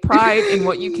take pride in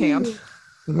what you can.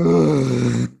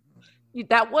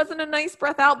 That wasn't a nice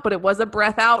breath out, but it was a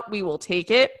breath out. We will take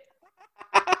it.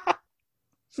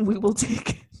 We will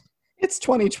take it. It's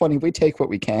 2020. We take what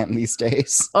we can these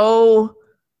days. Oh.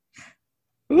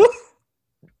 Are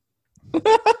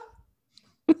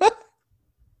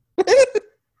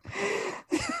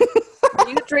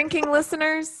you drinking,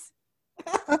 listeners?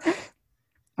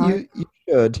 You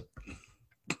should.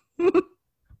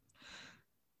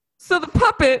 So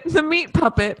the meat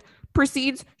puppet,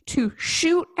 proceeds to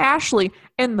shoot Ashley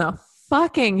in the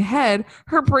fucking head.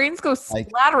 Her brains go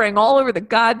splattering all over the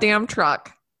goddamn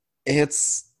truck.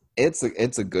 It's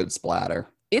a good splatter.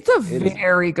 It's a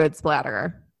very good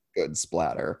splatter. Good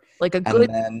splatter. Like a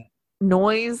good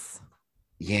noise.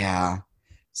 Yeah.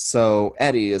 So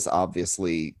Eddie is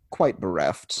obviously quite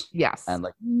bereft. Yes. And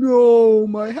like, no,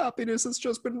 my happiness has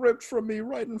just been ripped from me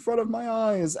right in front of my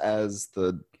eyes as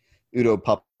the Udo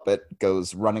puppet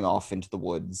goes running off into the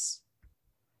woods.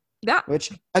 Yeah.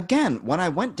 Which, again, when I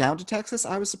went down to Texas,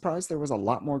 I was surprised there was a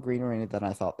lot more greenery than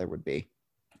I thought there would be.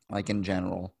 Like, in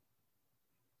general.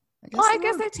 I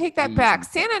guess I take that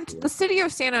back. The city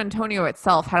of San Antonio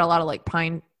itself had a lot of, like,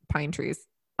 pine trees.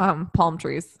 Palm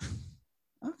trees.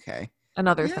 Okay. And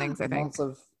other things, I think.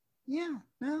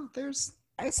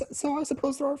 I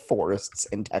suppose there are forests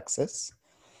in Texas.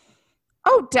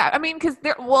 Oh, I mean, because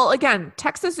again,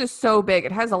 Texas is so big.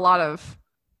 It has a lot of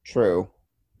true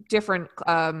different,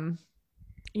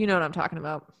 you know what I'm talking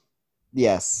about.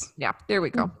 Yes. Yeah, there we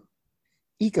go.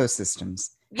 Ecosystems.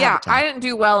 Yeah, habitat. I didn't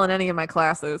do well in any of my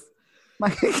classes.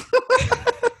 But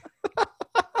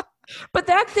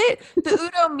that's it. The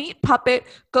Udo meat puppet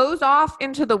goes off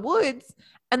into the woods,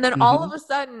 and then all of a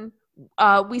sudden,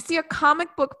 we see a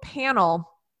comic book panel.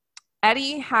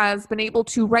 Eddie has been able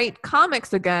to write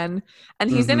comics again, and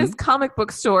he's in his comic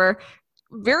book store,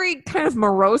 very kind of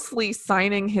morosely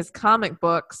signing his comic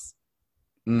books.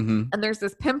 And there's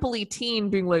this pimply teen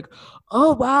being like,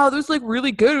 oh, wow, this is like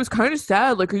really good. It was kind of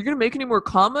sad. Like, are you going to make any more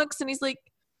comics? And he's like,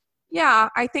 yeah,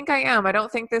 I think I am. I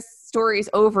don't think this story's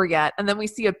over yet. And then we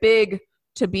see a big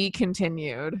to be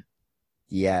continued.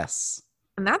 Yes.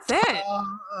 And that's it.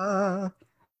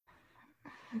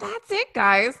 That's it,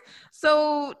 guys.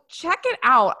 So check it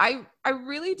out. I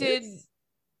really did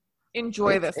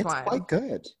enjoy this one. It's quite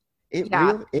good. It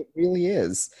really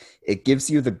is. It gives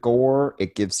you the gore.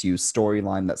 It gives you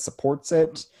storyline that supports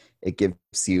it. It gives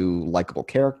you likable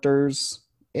characters.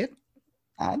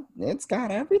 It's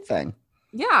got everything.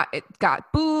 Yeah, it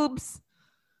got boobs.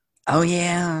 Oh,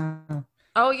 yeah.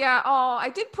 Oh, yeah. Oh, I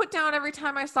did put down every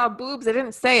time I saw boobs. I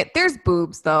didn't say it. There's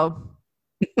boobs, though.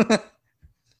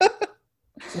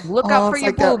 Look out for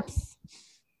your boobs.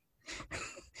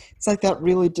 It's like that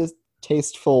really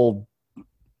distasteful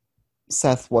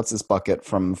Seth What's-His-Bucket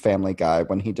from Family Guy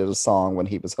when he did a song when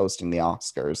he was hosting the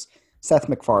Oscars. Seth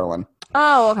MacFarlane.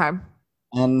 Oh, okay.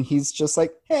 And he's just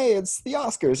like, hey, it's the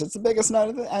Oscars. It's the biggest night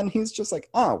of the... And he's just like,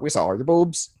 oh, we saw your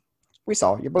boobs. We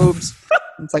saw your boobs.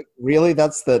 It's like, really?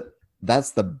 That's the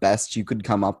best you could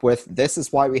come up with? This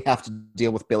is why we have to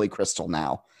deal with Billy Crystal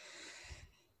now.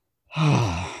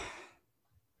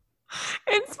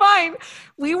 It's fine.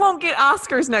 We won't get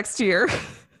Oscars next year.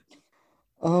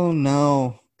 Oh,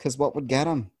 no. Because what would get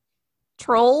them?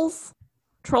 Trolls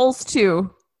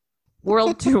 2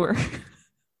 World Tour.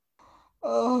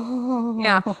 Oh.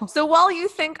 Yeah. So while you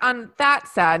think on that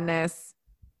sadness,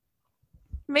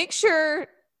 make sure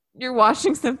you're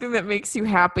watching something that makes you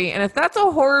happy. And if that's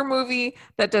a horror movie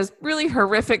that does really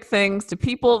horrific things to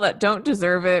people that don't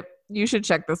deserve it, you should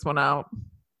check this one out.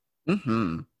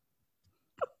 Mm-hmm.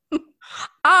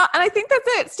 And I think that's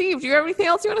it. Steve, do you have anything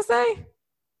else you want to say?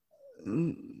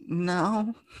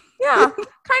 No. Yeah.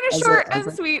 Kind of short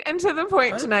and sweet and to the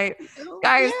point tonight.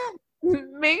 Guys,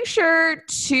 make sure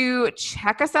to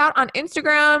check us out on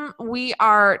Instagram. We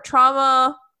are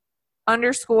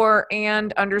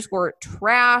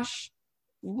trauma_and_trash.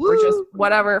 Or just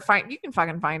whatever. You can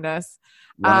fucking find us.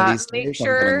 One of these days, I'm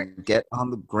going to get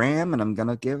on the gram and I'm going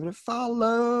to give it a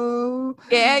follow.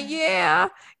 Yeah.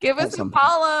 Give us a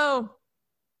follow.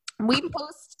 We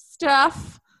post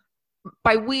stuff.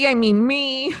 By we, I mean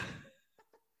me.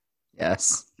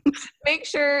 Yes. Make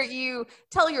sure you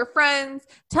tell your friends,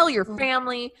 tell your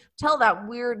family, tell that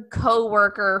weird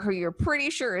coworker who you're pretty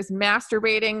sure is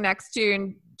masturbating next to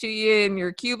you in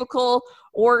your cubicle,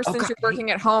 or since you're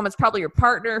working at home, it's probably your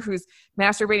partner who's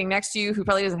masturbating next to you who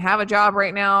probably doesn't have a job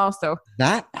right now. So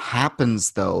that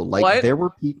happens though. Like there were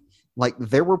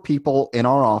people in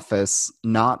our office,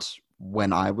 not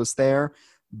when I was there,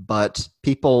 but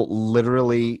people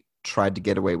literally tried to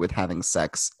get away with having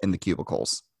sex in the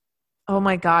cubicles. Oh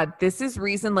my God. This is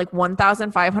reason like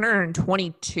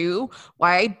 1,522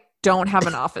 why I don't have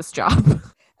an office job.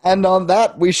 And on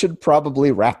that, we should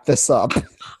probably wrap this up.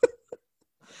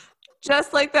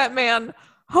 Just like that man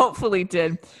hopefully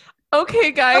did.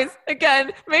 Okay, guys.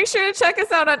 Again, make sure to check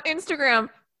us out on Instagram.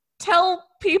 Tell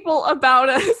people about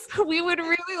us. We would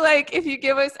really like if you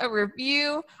give us a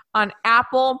review on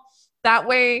Apple. That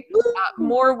way,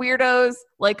 more weirdos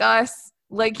like us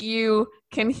like you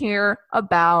can hear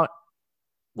about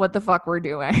what the fuck we're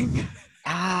doing.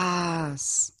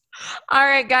 Yes. All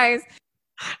right, guys.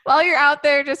 While you're out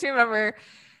there, just remember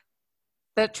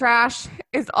that trash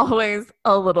is always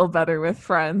a little better with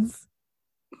friends.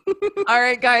 All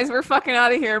right, guys, we're fucking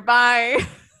out of here. Bye.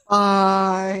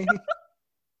 Bye.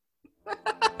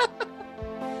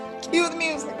 Cue the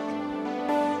music.